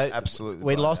 we just so got absolutely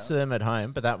we blown lost out? to them at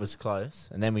home, but that was close.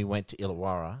 And then we went to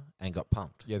Illawarra and got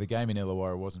pumped. Yeah, the game in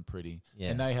Illawarra wasn't pretty.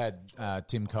 Yeah. And they had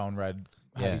Tim Conrad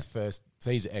have Yeah. his first.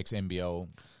 So he's ex-NBL,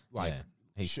 like, Yeah,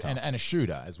 he's and a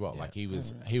shooter as well. Yeah. Like he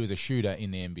was a shooter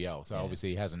in the NBL. So obviously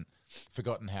he hasn't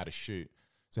forgotten how to shoot.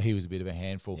 So he was a bit of a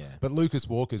handful. Yeah. But Lucas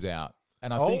Walker's out,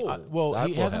 and I Oh, think that he will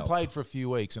hasn't help. played for a few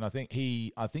weeks, and I think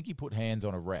he put hands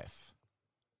on a ref.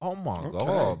 Oh, my Okay.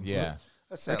 God. Yeah.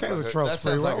 That sounds Okay, like Latrell's that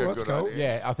sounds free like roll, a let's good go.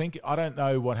 idea. Yeah, I don't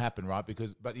know what happened, right?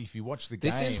 But if you watch the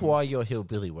game, This is why you're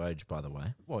Hillbilly Woj, by the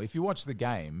way. Well, if you watch the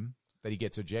game that he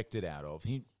gets ejected out of,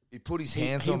 He put his He-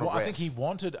 hands he on a wa- I ref. think he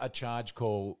wanted a charge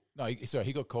call. No,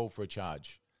 he got called for a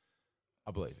charge,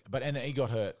 I believe. And he got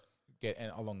hurt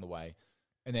along the way.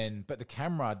 And then, but the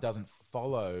camera doesn't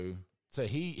follow. So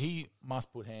he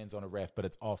must put hands on a ref, but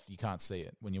it's off. You can't see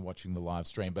it when you're watching the live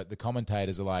stream. But the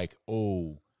commentators are like,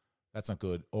 "Oh, that's not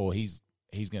good," or he's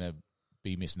going to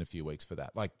be missing a few weeks for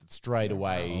that. Like straight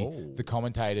away, Oh. the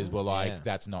commentators were like, Yeah.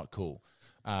 "That's not cool."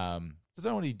 So I don't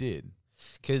know what he did,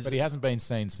 Because but he hasn't been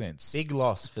seen since. big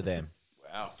loss for them.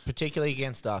 Wow. Particularly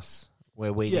against us,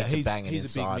 where we need to bang it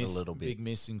inside a little bit. Big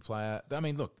missing player. I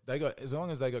mean, look, as long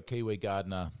as they got Kiwi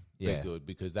Gardner, Yeah. they're good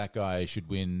because that guy should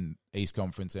win East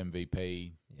Conference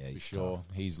MVP Yeah, for he's sure.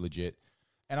 He's legit,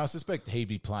 and I suspect he'd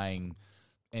be playing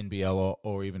NBL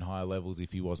or even higher levels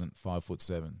if he wasn't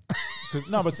 5'7".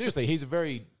 No, but seriously, he's a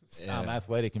very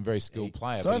athletic and very skilled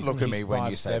player. but Don't look at he's me when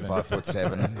you say 5'7".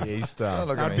 5'7". He's Don't tough.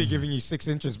 look at I'd be me. giving you 6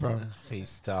 inches, bro.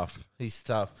 He's tough. He's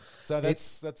tough. So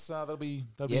that'll be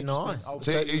Yeah, interesting. nice.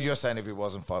 So you're saying if he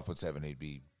wasn't 5'7", he'd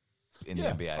be in the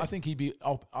NBA? I think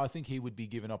I think he would be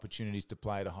given opportunities to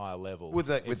play at a higher level with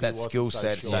that if with he that wasn't skill so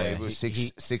set. short. So Yeah, he was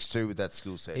he- 6'2" with that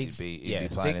skill set. He'd be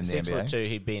playing in the 6'2", NBA.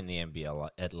 he'd be in the NBL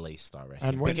at least, I reckon.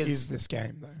 And when Because- is this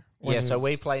game, though? When Yeah, so is-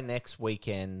 we play next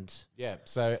weekend. Yeah,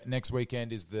 so next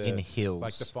weekend is In Hills.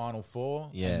 like the final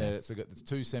four. Yeah. And so there's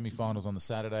 2 semifinals on the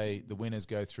Saturday. The winners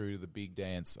go through to the big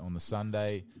dance on the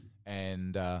Sunday,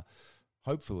 and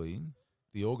hopefully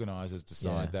the organisers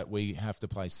decide Yeah. that we have to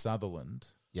play Sutherland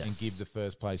and give the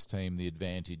first place team the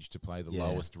advantage to play the Yeah.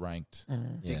 lowest ranked.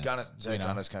 Did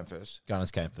Gunners came first?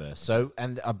 Gunners came first. So,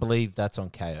 and I believe that's on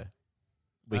KO.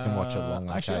 We can watch it long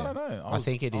on Actually, KO. I don't know. I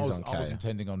think it is on I was KO.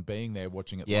 intending on being there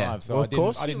watching it Yeah. live, so Well, I of didn't.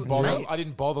 course I didn't you- bother. mate. I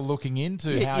didn't bother looking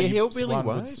into Yeah, how you you hillbilly one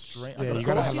would won't. stream. Yeah, you Of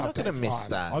gotta course have you're that not going to bet miss live.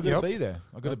 that. I've got to be there.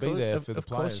 I've got to be there for the Of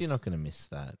players. course, you're not going to miss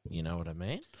that. You know what I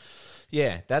mean?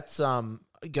 Yeah, that's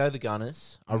go the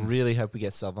Gunners. I really hope we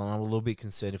get Sutherland. I'm a little bit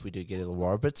concerned if we do get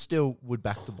Illawarra, but still would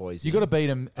back the boys. You in. got to beat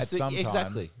them at Still- some time.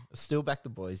 exactly. Still back the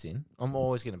boys in. I'm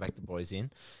always going to back the boys in.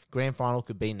 Grand final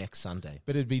could be next Sunday.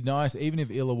 But it'd be nice, even if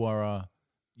Illawarra,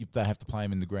 they have to play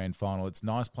them in the grand final. It's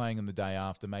nice playing them the day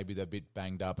after. Maybe they're a bit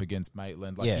banged up against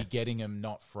Maitland. Like Yeah. you're getting them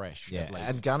not fresh. Yeah, at least.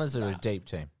 and Gunners are a deep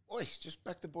team. Oi, just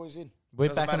back the boys in. We're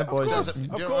Doesn't backing the matter. boys Doesn't- in.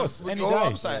 you Of know, course, any all day.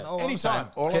 I'm saying, Yeah. all I'm Anytime. saying,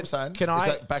 all I'm saying, can is I-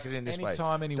 that back it in this way.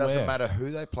 anytime, anywhere. Doesn't matter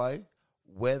who they play,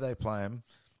 where they play them.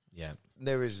 Yeah.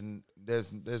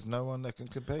 There's no one that can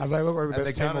compete. Have they looked like the And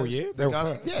best team all year? They were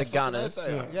first. yeah, The fucking Gunners. oath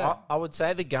they are, yeah, I would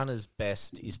say the Gunners'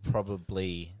 best is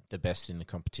probably the best in the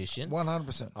competition.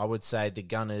 100%. I would say the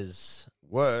Gunners'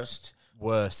 Worst,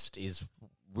 worst is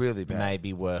really bad.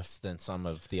 maybe worse than some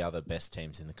of the other best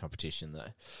teams in the competition,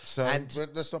 though. So And-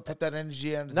 but let's not put that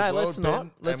energy out into No, the world, let's not.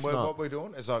 Ben. Let's and not. what we're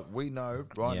doing is like we know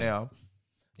right Yeah. now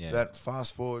Yeah. that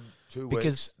fast forward 2 Because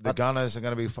weeks, the Gunners are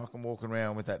going to be fucking walking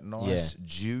around with that nice, Yeah.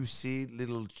 juicy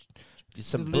little,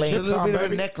 Some just bling. a little bit of a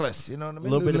baby. necklace, you know what I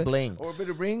mean? Little bit of bling. or a bit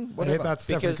of ring, They whatever. hit that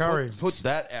Stephen Because- Curry. Put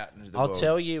that out into the I'll world.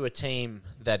 tell you a team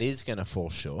that is going to fall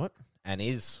short and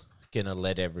is going to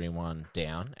let everyone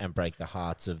down and break the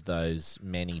hearts of those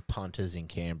many punters in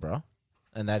Canberra,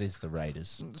 and that is the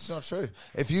Raiders. It's not true.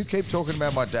 If you keep talking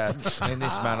about my dad in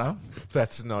this manner,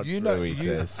 That's not you know,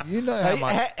 you know how Hey,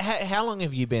 much. how long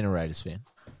have you been a Raiders fan?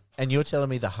 And you're telling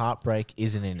me the heartbreak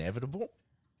isn't inevitable?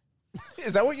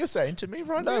 Is that what you're saying to me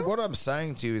right No, now? what I'm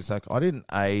saying to you is like I didn't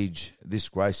age this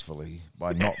gracefully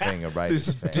by not being a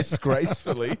Raiders fan.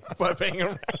 Disgracefully by being a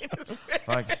Raiders fan.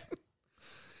 Like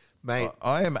Mate,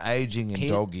 I am aging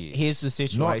in dog years. here's the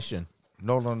situation.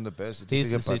 Not on the birth certificate. Here's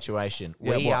the but- situation.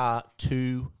 Yeah, We what? are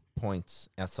 2 points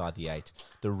outside the 8.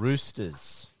 The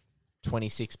Roosters,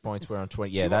 26 points. We're on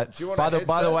 20. Yeah, you want- do you want by a the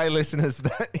headset? way, listeners,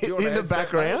 that, you want in a the headset,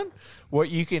 background, what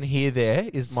you can hear there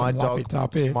is my Some dog, lappy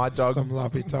toppy. my dog Some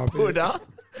lappy toppy. Buddha,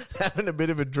 having a bit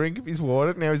of a drink of his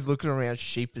water. Now he's looking around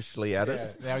sheepishly at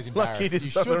us. Now he's Like he embarrassed. did You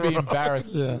should something be wrong.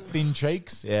 embarrassed. Yeah. Thin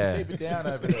cheeks. Yeah. Keep it down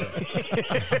over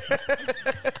there.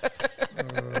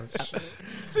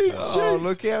 Oh,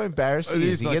 look how embarrassed he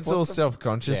is. is He like, gets what all the-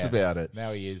 self-conscious Yeah. about it.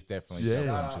 Now he is definitely Yeah.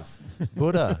 self-conscious.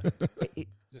 Buddha,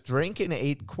 drink and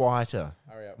eat quieter,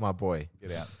 Hurry up. my boy.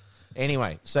 Get out.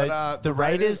 Anyway, so But, the the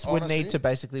Raiders Raiders, would honestly- need to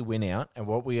basically win out, and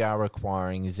what we are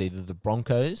requiring is either the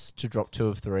Broncos to drop 2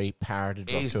 of 3, Para to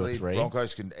drop 2 Easily, of 3.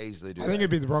 Broncos can easily do I think that.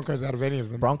 it'd be the Broncos out of any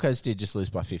of them. Broncos did just lose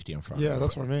by 50 on Friday. Yeah,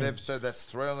 that's what I mean. So that's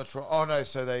 3 on the trot. Oh no,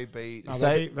 so they beat. No, So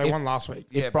they if- won last week.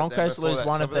 If but Broncos then before lose that,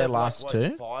 one so of they've their like, last what,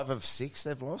 2, 5 of 6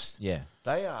 they've lost. yeah.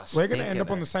 They are. We're going to end stinking,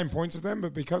 up on eh? the same points as them,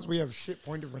 but because we have shit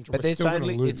point differential, But we're it's still going to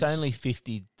only lose. it's only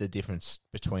 50 the difference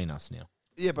between us now.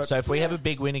 Yeah, but So if we have a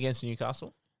big win against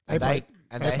Newcastle, They and play,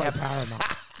 and they they play have Paramount.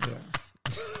 Yeah.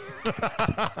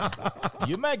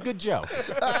 You make good joke.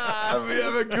 we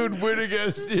have a good win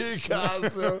against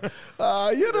Newcastle.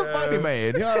 You're the funny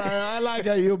man. I like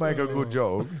how you make a good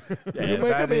joke. you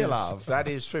make me laugh. That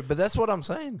is true. But that's what I'm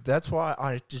saying. That's why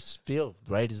I just feel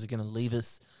the Raiders are going to leave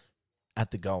us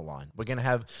at the goal line. We're going to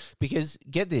have, because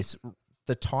get this,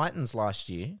 the Titans last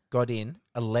year got in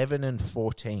 11 and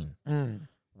 14.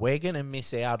 We're going to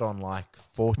miss out on like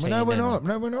 14. No, we're and- not.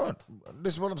 No, we're not.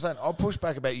 This is what I'm saying. I'll push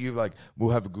back about you. Like, we'll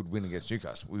have a good win against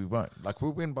Newcastle. We won't. Like,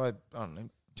 we'll win by, I don't know,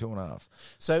 2.5.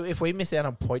 So if we miss out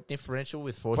on point differential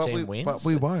with 14 wins. But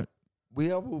we won't. We're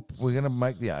going to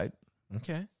make the 8.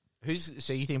 Okay.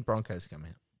 So you think Broncos come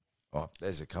out? Oh,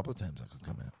 there's a couple of times I could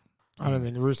come out. I don't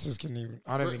think Roosters can even.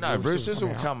 I don't think No, Roosters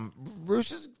will out. come.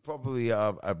 Roosters probably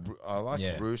are. I like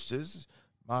Yeah. Roosters.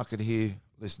 Mark it here,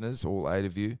 listeners, all 8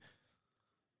 of you.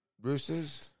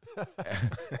 Roosters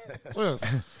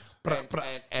Yes.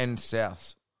 and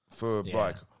Souths for Yeah.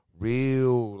 like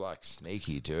real like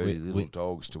sneaky, dirty We- little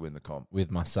dogs to win the comp.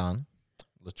 With my son,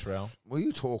 Latrell. Well,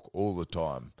 you talk all the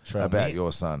time Trell about Mitt.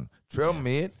 your son, Trell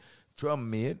Mitt.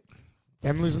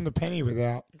 Them losing the penny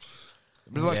without.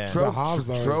 But like Yeah. Trell, The halves,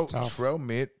 though, is Trell, tough. Trell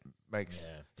Mitt makes.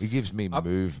 Yeah. He gives me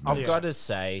movement. I've got to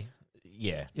say,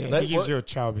 yeah. Yeah, he gives you a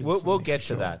chub. We'll instantly, get for to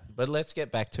sure. that, but let's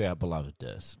get back to our beloved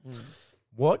Durs.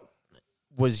 What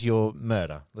was your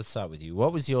murder? Let's start with you.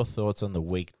 What was your thoughts on the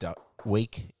weak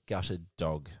gutted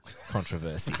dog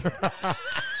controversy?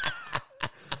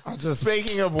 I just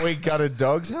Speaking of weak gutted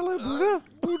dogs, hello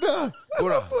Buddha.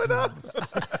 Buddha.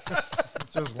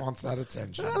 just wants that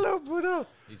attention. Hello Buddha.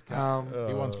 He's coming. Um,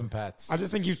 He wants some pats. I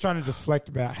just think he was trying to deflect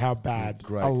about how bad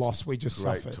Great- a loss we just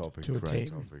Great suffered topic. to a Great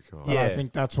team. topic. Oh. But Yeah. I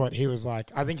think that's what he was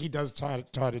like. I think he does try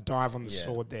to dive on the Yeah.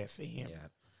 sword there for him. Yeah.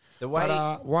 The way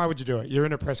But why would you do it? You're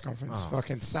in a press conference.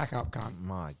 Fucking sack up, cunt.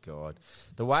 my God.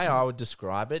 The way I would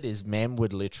describe it is men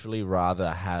would literally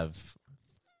rather have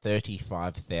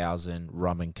 35,000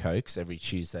 rum and cokes every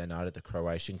Tuesday night at the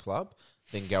Croatian club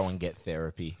than go and get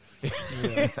therapy.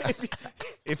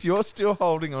 If you're still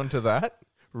holding on to that,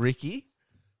 Ricky,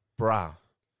 bruh,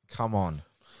 come on.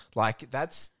 Like,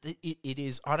 that's, it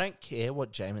is, I don't care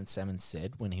what Jamin Salmon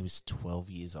said when he was 12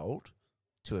 years old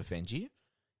to offend you.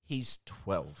 He's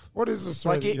 12. What is the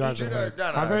story Like, that you it- guys No, have heard? no,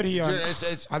 I've heard he.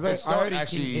 It's I not heard he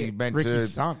actually hit meant Ricky's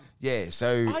to. son. Yeah,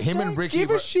 so I him don't and Ricky.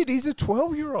 give a shit. He's a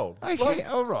 12-year-old. Okay,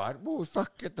 all right. Well,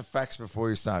 fuck, get the facts before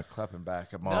you start clapping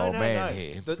back at my old man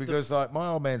here. Because, like, my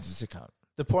old man's a sick cunt.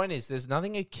 The point is, there's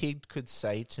nothing a kid could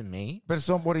say to me But it's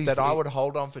not what he's... that I would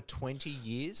hold on for 20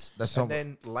 years That's and not-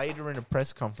 then later in a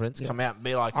press conference come out and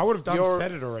be like, I would have "You're-"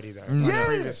 said it already though. Yeah.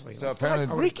 Previously. So apparently...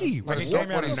 I would've done- But like, it's it not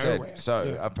came out what he of said. nowhere. So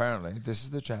Yeah. apparently, this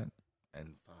is the chat,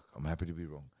 and fuck, I'm happy to be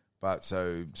wrong. But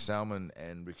so Salmon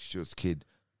and Ricky Stewart's kid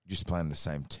used to play in the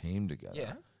same team together.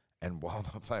 Yeah. And while they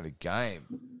were playing a game,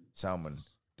 Salmon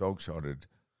dog-shotted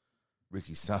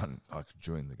Ricky's son, like,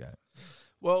 during the game.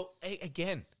 Well,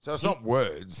 again, So it's not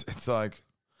words. It's like...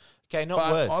 okay, not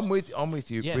But words. I'm with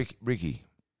you, Yeah. Ricky.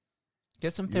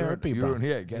 Get some therapy, bro.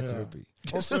 Get Yeah. therapy.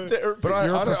 Also, But I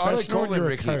You're a don't call professional, him you're a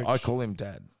Ricky. coach. I call him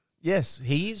Dad. Yes,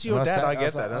 he is your And I dad. say- I I get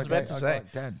was that. like, I was okay, about to say, okay,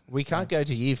 Dad. we can't go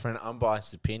to you for an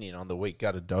unbiased opinion on the weak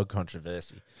gutted dog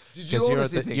controversy. Did Because you're,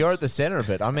 honestly think- you're at the center of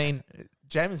it. I mean,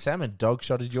 Jamin Salmon dog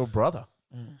shotted your brother.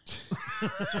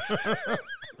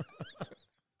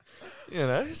 You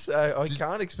know, so I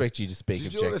can't expect you to speak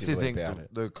Did you honestly objectively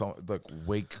think about it. the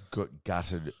weak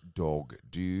gutted dog?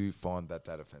 Do you find that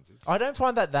offensive? I don't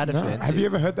find that no. offensive. Have you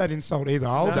ever heard that insult either?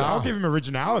 I'll give him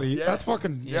originality. Yeah. That's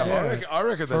fucking I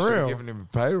reckon they For should have real. given him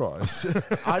a pay rise.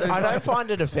 I don't find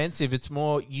it offensive. It's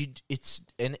more it's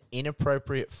an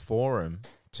inappropriate forum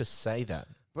to say that.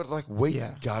 But like weak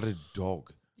Yeah. gutted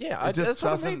dog. Yeah, It just that's what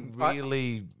I doesn't mean.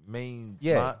 really mean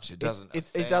Yeah, much. It doesn't.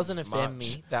 It doesn't offend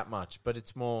much. me that much, but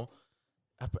it's more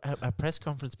a press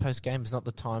conference post game is not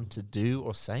the time to do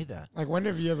or say that. Like, when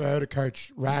have you ever heard a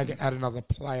coach rag at another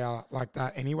player like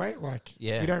that anyway? Like,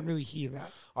 Yeah. you don't really hear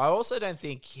that. I also don't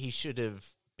think he should have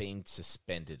been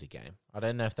suspended a game. I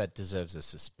don't know if that deserves a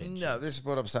suspension. No, this is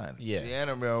what I'm saying. Yeah. The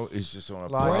NRL is just on a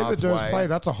Like- Play pathway. the Durs play,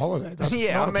 that's a holiday. That's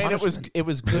Yeah, not I a mean punishment. it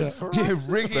was good Yeah. for Yeah, us.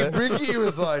 Ricky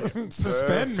was like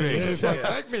Suspend me. perfect. It's like,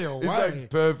 take me He's away. like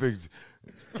perfect.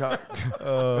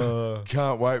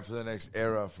 Can't wait for the next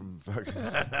era from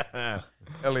fucking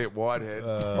Elliot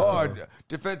Whitehead.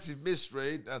 Defensive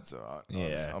misread. That's all right.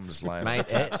 Yeah. I'm just laying Mate,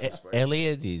 it this week.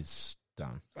 Elliot is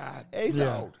done. Bad. He's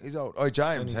Yeah. old. He's old. Oh,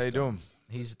 James, how you doing?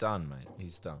 He's done, mate.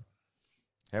 He's done.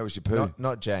 How was your poo?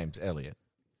 Not James, Elliot.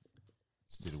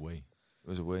 Still a wee.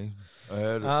 Was it wee? I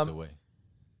heard it. Still a wee.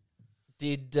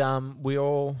 Did we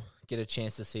all get a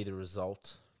chance to see the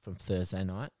result from Thursday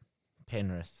night?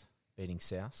 Penrith beating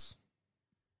South.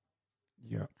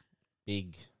 Yeah.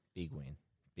 Big win.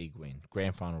 Big win.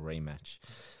 Grand final rematch.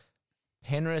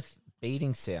 Penrith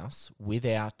beating South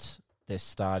without their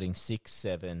starting 6,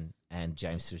 7 and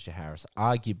James Fisher-Harris,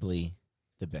 arguably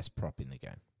the best prop in the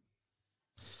game.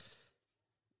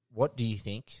 What do you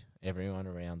think, everyone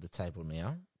around the table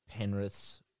now,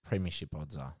 Penrith's premiership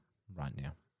odds are right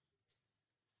now?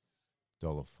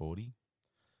 $1.40.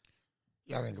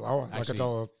 Yeah, I think lower. Like Actually-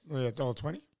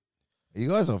 $1.20. Are you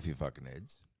guys off your fucking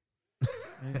heads?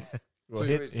 Well, There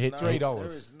hit is no- $3. there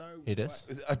is no Hit way- us.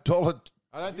 $1.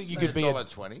 I don't think you Say could be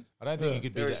 $1.20. I don't think you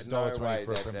could be There that is no $1.20 way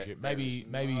for a that- premiership. there Maybe is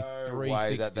maybe no way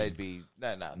 $3.60. that they'd be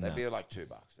they'd No. be like $2.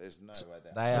 There's no way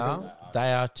that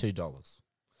They are $2.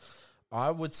 I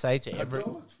would say to every.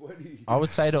 $1.20. I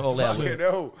would say to all our. Fucking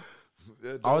hell.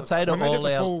 I would say to When they get all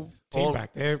the our. full team all-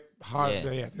 back, they're hard.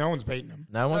 Yeah. Yeah, no one's beating them.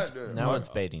 No one's No, no no. one's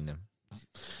beating them.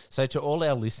 So to all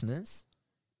our listeners,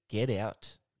 get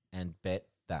out and bet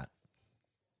that.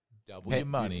 Double your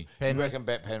money. You Penrith, reckon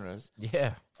bet Penrith?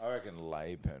 yeah, I reckon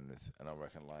lay Penrith, and I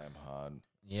reckon lay them hard.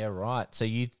 yeah, right. So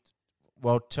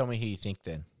well, tell me who you think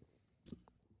then.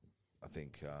 I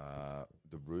think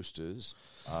the Roosters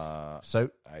are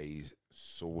So a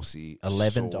saucy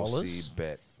 $11? saucy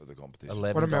bet for the competition.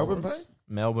 $11. What are Melbourne paying?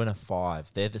 Melbourne are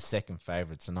 5. They're the second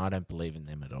favourites, and I don't believe in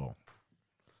them at all.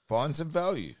 Find some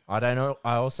value. I don't know.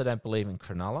 I also don't believe in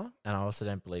Cronulla, and I also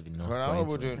don't believe in North Cronulla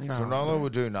Queensland. will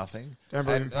do nothing. Don't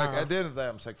believe And in like, power. at the end of the day,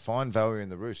 I'm saying find value in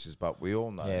the Roosters, but we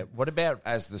all know, Yeah. What about?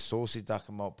 as the Saucy Duck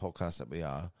and Malt podcast that we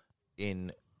are,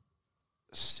 in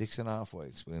 6.5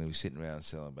 weeks, we're going to be sitting around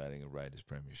celebrating a Raiders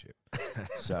premiership.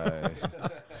 So,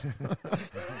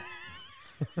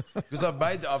 because I've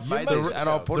made this, and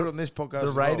I'll put it on this podcast. The as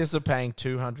well. Raiders are paying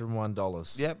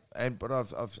 $201. Yep, but I've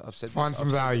said Find this, some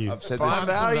I've said- value. I've said Find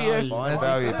this. value. Find As he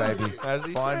value, said. baby. As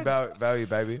he Find said. value,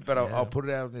 baby. But Yeah. I'll put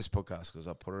it out on this podcast because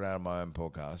I put it out on my own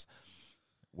podcast.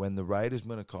 When the Raiders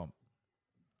win a comp,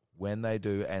 when they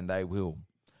do, and they will,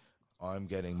 I'm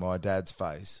getting my dad's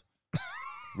face,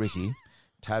 Ricky,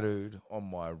 tattooed on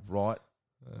my right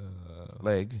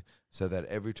leg, so that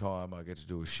every time I get to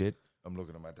do a shit, I'm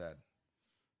looking at my dad.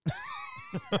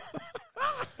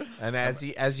 And as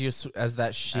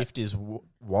that shift is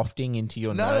wafting into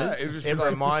your No, nose, it was it like-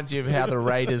 reminds you of how the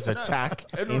Raiders attack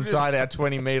it'll inside our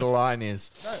 20-meter line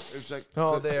is. No, it was like,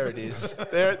 Oh, there it is.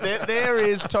 There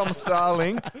is Tom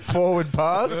Starling, forward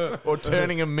pass, or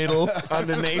turning a middle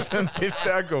underneath and fifth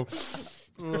tackle.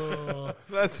 Oh,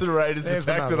 that's the Raiders There's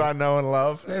attack that another. I know and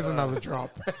love. There's another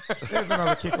drop. There's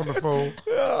another kick on the full.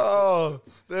 Oh,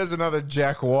 there's another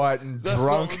Jack White and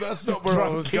drunk. That's not where I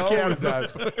drunk was kick going out with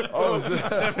of that. I was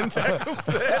 7 tackle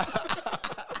set.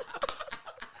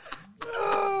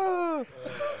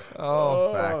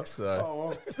 Oh, facts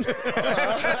though.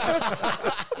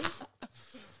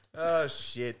 Oh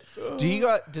shit!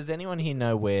 Does anyone here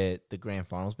know where the grand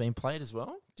final's been played as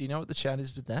well? Do you know what the chat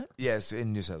is with that? Yes,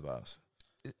 in New South Wales.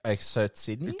 So it's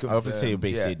Sydney. Confirmed. Obviously, it'll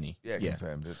be Yeah, Sydney. Yeah,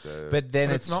 confirmed. But then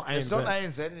But it's it's not It's ANZ. not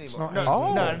ANZ anymore. It's not no,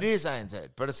 ANZ. no, it is ANZ,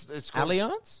 but it's called,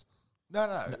 Allianz. No,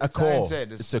 A it's core.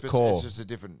 ANZ. It's a core. It's just a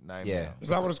different name. Yeah. now. Is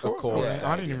that what it's called? course. Yeah,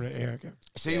 I didn't even. Yeah, okay.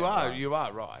 So you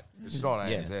are right. It's not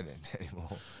Yeah. ANZ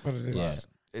anymore. But it is. Yeah.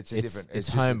 It's a It's- different. it's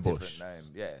just a Homebush. different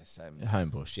name. Yeah, same.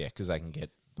 Homebush, yeah, because they can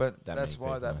get But That that's many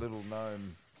why people, that yeah. little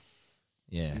gnome.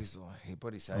 yeah. He's like,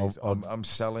 what he says. I'll- I'm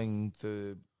selling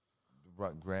the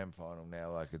grand final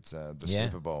now, like it's the Yeah.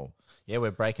 Super Bowl. Yeah,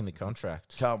 we're breaking the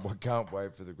contract. Can't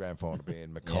wait for the grand final to be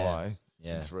in Mackay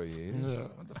Yeah. in 3 years. Yeah.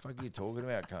 What the fuck are you talking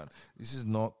about, cunt? This is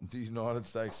not the United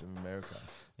States of America.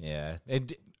 Yeah.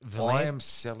 I am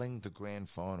selling the grand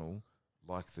final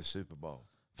like the Super Bowl.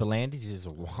 Volandis is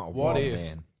a wild, What wild if?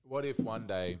 man. What if one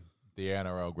day the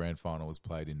NRL Grand Final was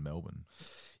played in Melbourne?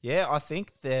 Yeah, I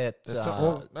think that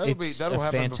Well, it's that'll a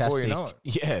happen before you fantastic- know it.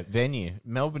 Yeah, venue.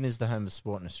 Melbourne is the home of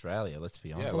sport in Australia. Let's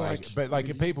be honest. Yeah, but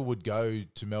if people would go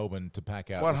to Melbourne to pack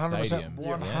out the 100%. stadium.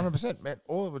 100%. Man,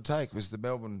 all it would take was the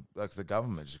Melbourne, like the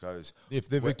government just goes, If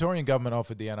the Victorian government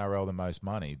offered the NRL the most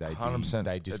money, they'd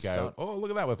 100%. just It's go, done. oh,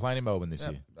 look at that, we're playing in Melbourne this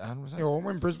yeah, year. 100%. Yeah, well,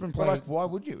 when Brisbane But played like, why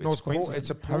would you? North Queensland,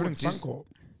 It's a have poor it in Suncorp.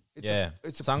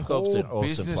 It's a Suncorp's poor an awesome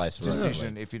business place for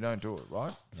decision if you don't do it,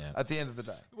 right? Yeah. At the end of the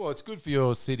day. Well, it's good for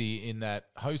your city in that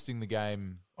hosting the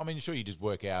game. I mean, sure, you just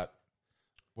work out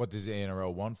what does the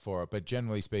NRL want for it, but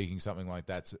generally speaking, something like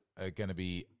that's going to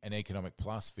be an economic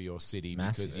plus for your city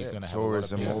Massive. because you're Yeah, going to have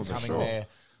tourism, a lot all of the people sure. coming there.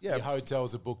 Yeah. Your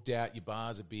hotels are booked out, your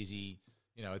bars are busy.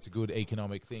 You know, it's a good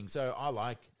economic thing. So I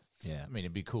like. Yeah. I mean,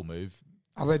 it'd be a cool move.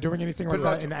 Are they doing anything like But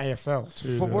that like- in AFL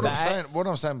too? But what The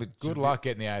I'm saying, with Good luck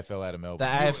getting the AFL out of The Melbourne.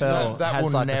 AFL that has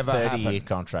will like never a 30-year happen.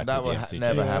 contract That with will the FCG.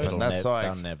 never happen. It'll That's like-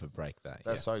 they'll never break that.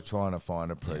 That's like trying to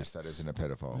find a priest that isn't a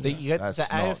pedophile. The That's not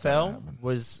AFL gonna happen.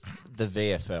 was the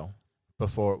VFL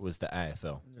before it was the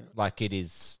AFL. Like it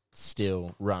is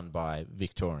still run by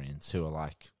Victorians who are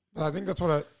like. But I think that's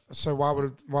what. So why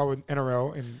would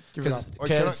NRL and give it up?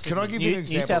 Can I give you an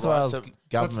example? New South right? Wales So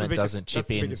government biggest- doesn't chip that's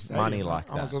the in biggest money stadium, like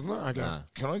right? that. Oh, doesn't it? Okay. No.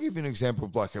 Can I give you an example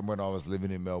of like when I was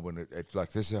living in Melbourne?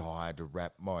 Like this is how I had to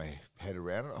wrap my head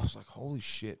around it. I was like, holy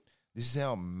shit, this is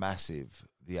how massive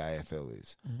the AFL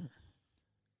is.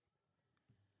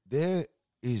 There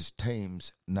is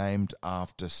teams named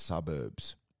after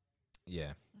suburbs.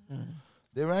 Yeah.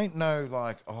 There ain't no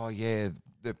like, oh yeah,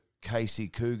 the Casey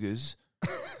Cougars.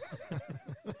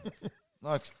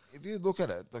 Like if you look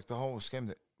at it, like the whole scheme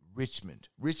that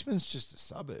Richmond's just a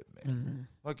suburb, man.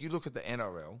 Like you look at the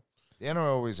NRL. The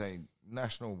NRL is a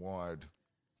national wide,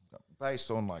 based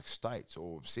on like states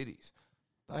or cities.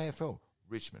 The AFL,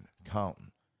 Richmond,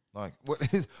 Carlton, like what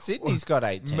is Sydney's got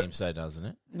 8 teams, though, doesn't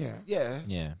it? Yeah. Yeah,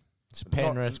 Yeah. It's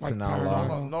Penrith, like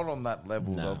Cronulla. not on that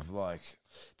level No. of like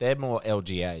They're more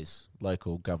LGAs,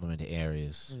 local government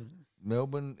areas.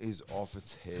 Melbourne is off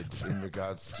its head in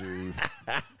regards to.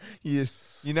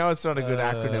 You know it's not a good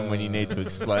acronym when you need to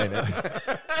explain it.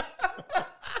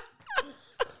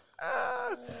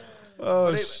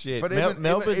 Oh shit!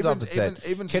 Melbourne's off its head.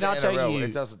 Even Can to I the tell NRL, you?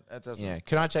 it doesn't. Yeah.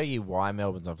 Can I tell you why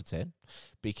Melbourne's off its head?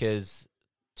 Because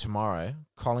tomorrow,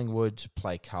 Collingwood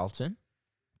play Carlton,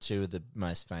 two of the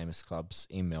most famous clubs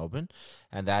in Melbourne,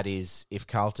 and that is if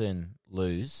Carlton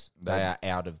lose, they are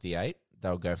out of the 8.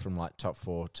 They'll go from like top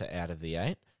 4 to out of the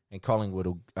 8. And Collingwood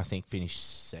will, I think, finish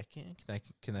second.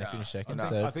 Can they finish second? No.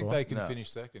 Third, I think fourth? they can finish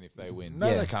second if they win. No,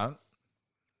 Yeah. they can't.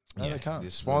 No, Yeah. they can't.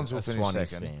 This is Swans a will finish Swannies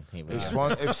second. fan. Here we If, go.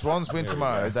 if Swans win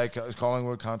tomorrow,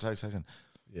 Collingwood can't take second.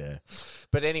 Yeah.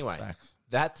 But anyway,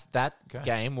 Facts. that Okay.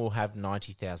 game will have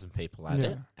 90,000 people at Yeah.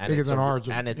 it. And Bigger it's than a,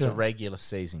 Origin. And it's Yeah. a regular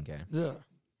season game. Yeah.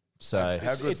 So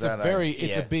How good's It's a that? it's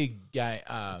Yeah. a big game.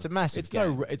 It's a massive It's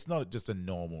game. it's not just a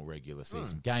normal regular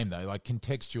season game though. Like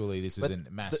contextually, this is a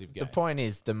massive game. the point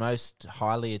is, the most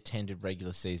highly attended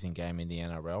regular season game in the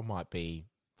NRL might be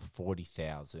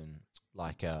 40,000,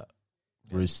 like a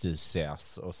Roosters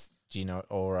South, or do you know,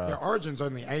 or Yeah, Origin's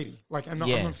only 80. Like, and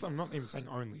Yeah. I'm not even saying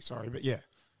only, sorry, but yeah.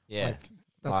 yeah. Like,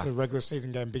 that's a regular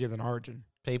season game bigger than Origin.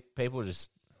 People just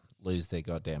lose their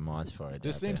goddamn minds for it.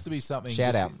 There seems to be something.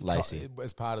 Shout just out, Lacey.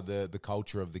 as part of the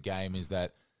culture of the game is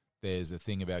that there's a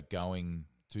thing about going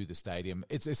to the stadium.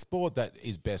 It's a sport that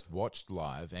is best watched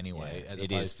live anyway, Yeah, as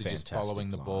it opposed is to just fantastic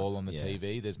following the live. ball on the Yeah.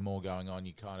 TV. There's more going on.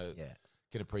 You kind of Yeah.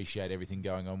 can appreciate everything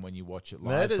going on when you watch it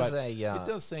live. Murder's But a it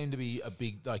does seem to be a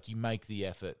big, like, you make the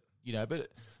effort, you know. But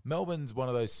Melbourne's one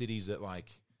of those cities that,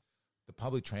 like, the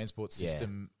public transport Yeah.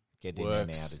 system Get in and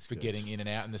works out is for good. getting in and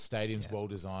out, and the stadium's Yeah. well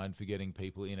designed for getting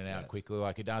people in and out Yeah. quickly.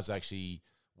 Like, it does actually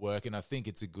work, and I think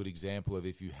it's a good example of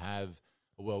if you have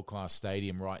a world-class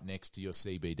stadium right next to your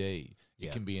CBD, it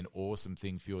Yeah. can be an awesome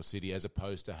thing for your city as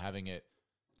opposed to having it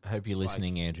I hope you're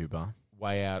listening, Andrew Barr.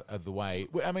 way out of the way.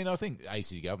 Well, I mean, I think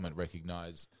AC government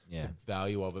recognise Yeah. the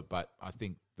value of it, but I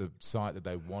think the site that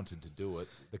they wanted to do it,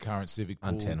 the current civic pool,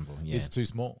 Untenable, yeah. is too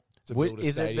small to Would- build a is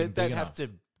it stadium that they'd big have enough.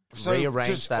 to So rearrange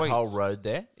just that wait. whole road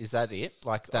there? Is that it?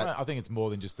 Like that? I think it's more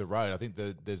than just the road. I think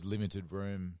there's limited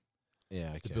room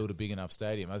Yeah. to build a big enough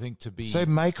stadium. I think to be So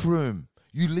make room.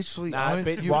 You literally No, own,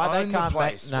 but you why own they the can't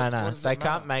place. make? No, What no, does it they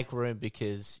can't matter? make room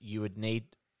because you would need.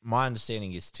 My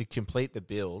understanding is to complete the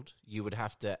build, you would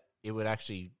have to. It would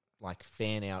actually like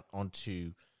fan out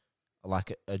onto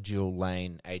like a dual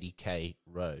lane 80k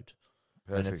road,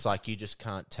 and Perfect. it's like you just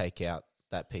can't take out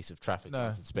that piece of traffic no.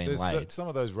 once it's been there's laid. some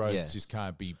of those roads Yeah. just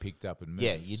can't be picked up and moved.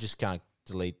 Yeah, you just can't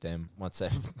delete them once they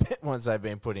once they've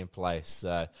been put in place.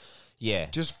 So, yeah,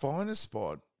 Just find a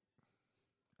spot.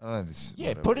 I don't know this. Yeah,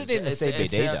 whatever. put it in the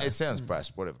CBD, It, though. it sounds brass,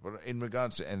 whatever. But in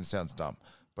regards to, and it sounds dumb,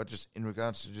 but just in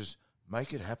regards to just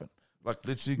make it happen. Like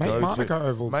literally Make go Monaco to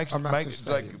Oval make a massive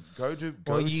like stadium. go to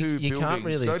Well, you buildings. can't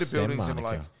really go to extend buildings and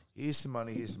Monaco. like here's some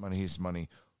money, here's some money, here's some money.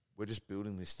 We're just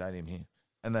building this stadium here,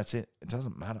 and that's it. It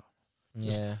doesn't matter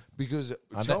yeah. because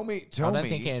I tell don't- me, I don't me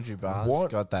think Andrew Barr's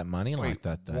what- got that money like wait,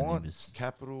 that. Though. what He was-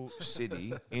 capital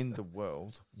city in the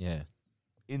world yeah,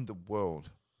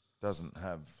 doesn't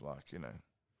have like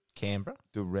Canberra.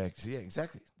 direct? Yeah,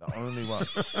 exactly. The only one.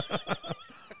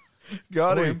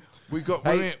 Got We got.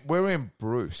 Hey. We're in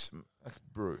Bruce. Like,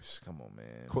 Bruce, come on,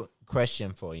 man.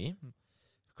 Question for you.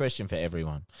 Question for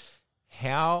everyone.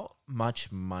 How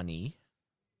much money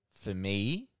for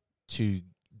me to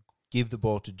give the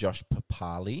ball to Josh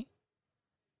Papali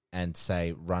and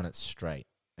say run it straight?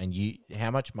 And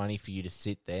how much money for you to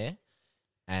sit there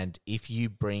and if you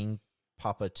bring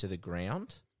Papa to the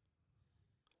ground,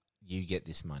 you get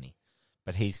this money.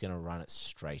 But he's going to run it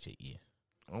straight at you.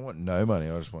 I don't want no money.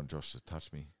 I just want Josh to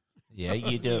touch me. Yeah,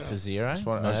 you do it for zero. I just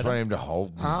want him to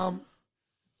hold me.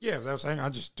 Yeah, if they were saying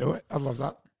I'd just do it. I'd love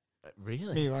that.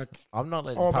 Really? Me, like, I'm not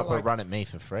letting Oh, but Papa like- run at me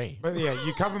for free. but yeah,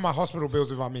 you cover my hospital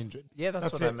bills if I'm injured. Yeah,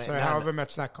 that's what it. I meant. So No, no. however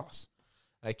much that costs.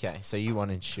 Okay, so you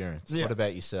want insurance. Yeah. What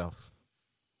about yourself?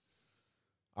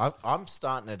 I'm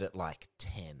starting it at like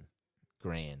 10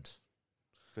 grand.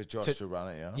 For Josh to run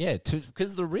it, yeah? Yeah,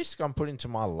 because the risk I'm putting to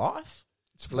my life.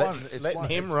 It's Letting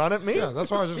him run at me? Yeah, that's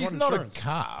why I just He's want not insurance. a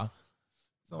car.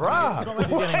 It's not Bruh. it's not like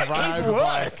you're getting run over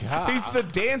by a car. He's the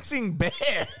dancing bear.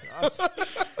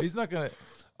 He's not going to.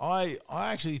 I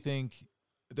actually think,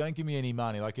 don't give me any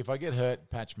money. Like, if I get hurt,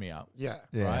 patch me up. Yeah.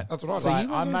 Right? That's what I So mean.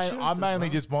 you I, want I insurance as mainly well?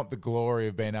 just want the glory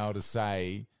of being able to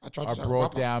say I tried I to say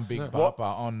brought Papa. down Big Yeah. Papa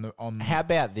on How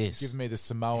about this? give me the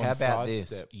Samoan How about this?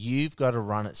 sidestep. You've got to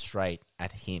run it straight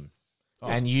at him. Oh.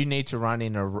 And you need to run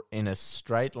in a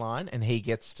straight line, and he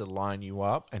gets to line you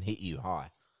up and hit you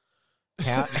high.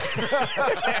 How,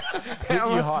 Hit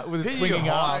you high with a swinging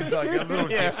arm. It's like a little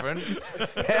Yeah. different.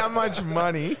 how much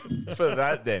money for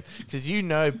that then? Because you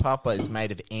know Papa is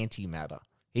made of antimatter.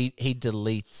 He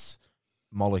deletes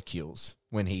molecules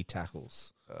when he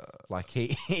tackles. Like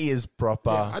he is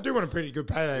proper. Yeah, I do want a pretty good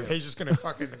payday if he's just going to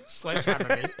fucking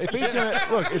sledgehammer me. If he's gonna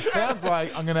look, it sounds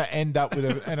like I'm gonna end up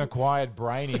with an acquired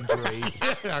brain injury,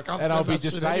 Yeah, I can't and I'll spend be that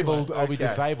shit disabled. anyway. I'll be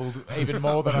disabled even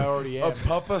more than I already A am.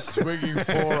 Papa swinging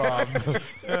forearm.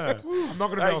 I'm not going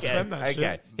to be able to spend that okay.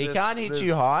 shit. He There's- can't hit there's-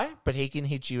 you high, but he can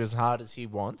hit you as hard as he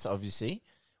wants, obviously,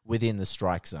 within the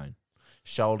strike zone.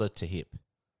 Shoulder to hip.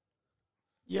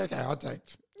 Yeah, okay, I'd take,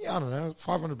 I don't know,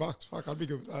 $500. Fuck, I'd be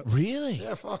good with that. Really?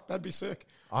 Yeah, fuck, that'd be sick.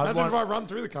 I'd Imagine want- if I run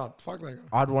through the cunt. Fuck that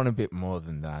guy. I'd want a bit more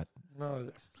than that. No,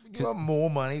 You want more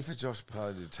money for Josh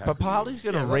Parley to tackle But Parley's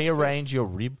going to Yeah, that's rearrange your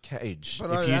rib cage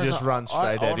But if you just run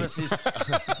straight at him.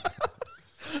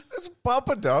 It's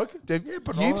Papa, dog. Yeah,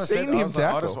 but You've all I said, seen I him was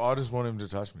like, tackle. I just want him to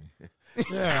touch me.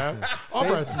 yeah. I'll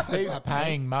Steve's, said Steve's that.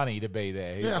 paying money to be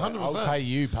there. He's Yeah, like, 100%. I'll pay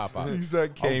you, Papa. He's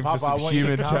that keen for Papa, some I want you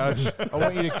human to come. touch. I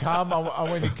want you to come. I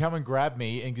want you to come and grab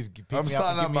me and just pick I'm me up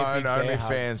and starting up give me my a own big bear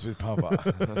hug. OnlyFans with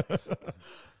Papa.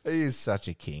 He is such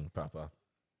a king, Papa.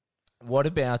 What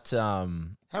about, How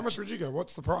much would you go?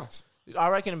 What's the price? I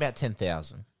reckon about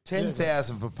 10,000.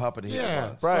 10,000 for Papa to hit Yeah.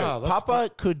 us. Bro, No, that's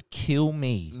Papa could kill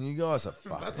me. You guys are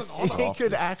fucking. That's an He honor.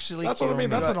 could actually That's what kill I mean.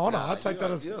 me. That's an honor. I'd take that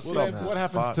as you're Well, soft then as what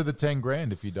happens fuck. to the 10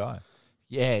 grand if you die?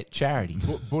 Yeah, charity.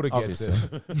 Buddha gets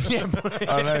Obviously. it. Yeah, but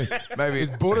I know. Maybe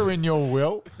Is Buddha in your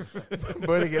will?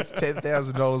 Buddha gets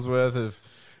 $10,000 worth of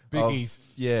Biggies.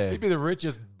 yeah, He'd be the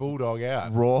richest bulldog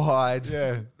out. rawhide,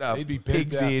 Yeah. No, He'd be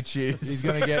pig's pimped out. ear chews. He's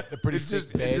going to get a pretty It's sick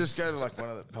just, bed. just go to like one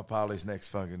of the Papali's next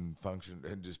fucking function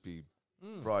and just be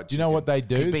fried. Do you know what they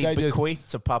do? He'd be They just, bequeathed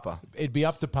to Papa. it'd be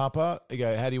up to Papa. He'd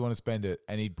go, how do you want to spend it?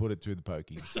 And he'd put it through the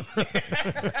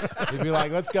pokies. He'd be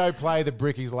like, let's go play the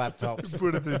brickies laptops.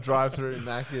 Put it through drive-through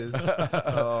Macca's.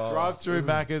 Drive through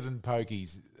Maccas and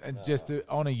pokies. And just to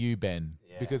honour you, Ben.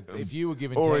 Because if you were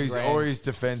given Or 10 his, grand, or his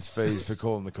defence fees for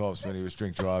calling the cops when he was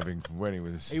drink driving when he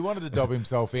was. he wanted to dob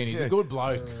himself in. He's a good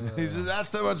bloke. He's that's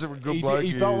so much of a good He, bloke.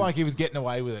 he felt is. like he was getting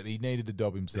away with it. He needed to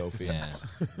dob himself in.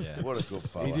 yeah. What a good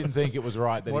fella. He didn't think it was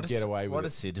right that What he'd get away with what a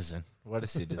it. citizen. What a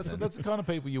citizen. That's the kind of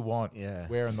people you want Yeah.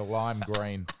 wearing the lime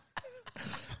green.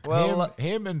 Well,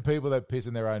 him and people that piss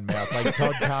in their own mouth, like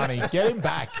Todd Carney, get him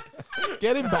back.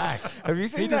 Get him back. Have you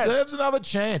seen He that? deserves another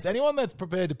chance. Anyone that's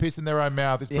prepared to piss in their own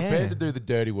mouth is prepared Yeah. to do the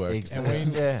dirty work. Exactly.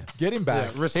 And we Yeah. get him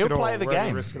back. risk He'll it all. play the Rather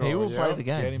game. risk it He all, will yeah. play the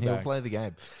Get game. him He'll back. play the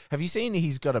game. Have you seen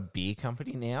he's got a beer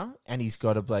company now, and he's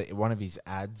got one of his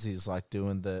ads is like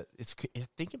doing I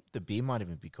think the beer might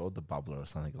even be called the Bubbler or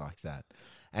something like that,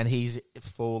 and he's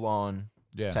full on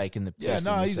taking the piss.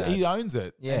 Yeah, no, in this ad. he owns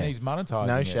it. Yeah. And he's monetizing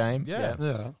No it. shame. Yeah.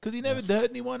 Yeah. Because he never hurt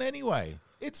anyone anyway.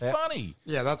 It's funny.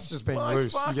 Yeah, that's just being Like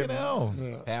loose. fucking hell.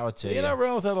 Yeah. Power to The you.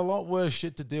 NRL's had a lot worse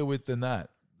shit to deal with than that.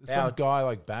 Some Our- guy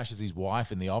like bashes his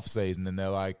wife in the off season, and they're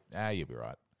like, you'll be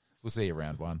right. We'll see you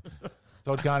round one.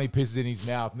 Todd Carney pisses in his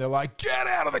mouth, and they're like, get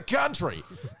out of the country.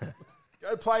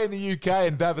 Go play in the UK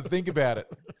and have a think about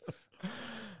it.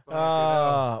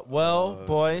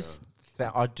 Boys,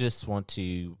 I just want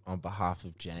to, on behalf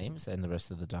of James and the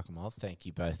rest of the Duck and Mold, thank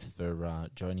you both for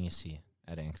joining us here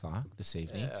at Ann Clark this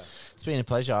evening. It's been a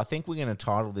pleasure. I think we're going to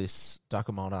title this Duck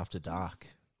and Mold After Dark.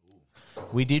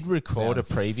 We did record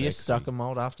Sounds a previous sexy. Duck and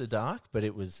Mold After Dark, but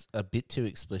it was a bit too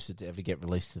explicit to ever get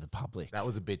released to the public. That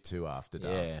was a bit too after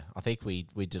dark. Yeah, I think we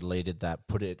deleted that,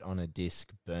 put it on a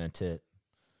disc, burnt it,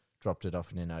 dropped it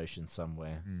off in an ocean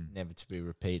somewhere, never to be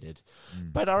repeated.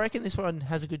 But I reckon this one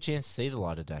has a good chance to see the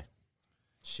light of day.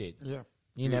 Shit. Yeah.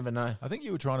 You never know. I think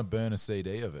you were trying to burn a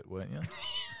CD of it, weren't you?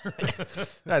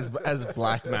 As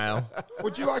blackmail.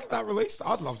 Would you like that released?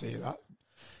 I'd love to hear that.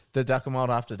 The Duck and Mold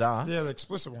After Dark. Yeah, the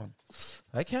explicit one.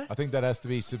 Okay. I think that has to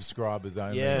be subscribers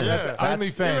only. Yeah. That's Yeah.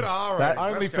 OnlyFans. Give it a R rating.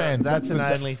 Let's go. OnlyFans. That's an the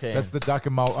OnlyFans. That's the Duck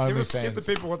and Malt Give OnlyFans. the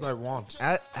people what they want.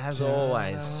 As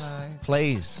always,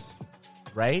 please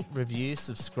rate, review,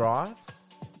 subscribe.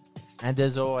 And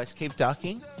as always, keep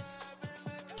ducking.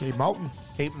 Keep molten.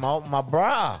 Keep molting my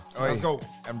bra. Oi, Let's go.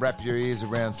 And wrap your ears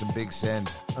around some big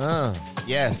sand.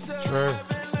 Yes. True.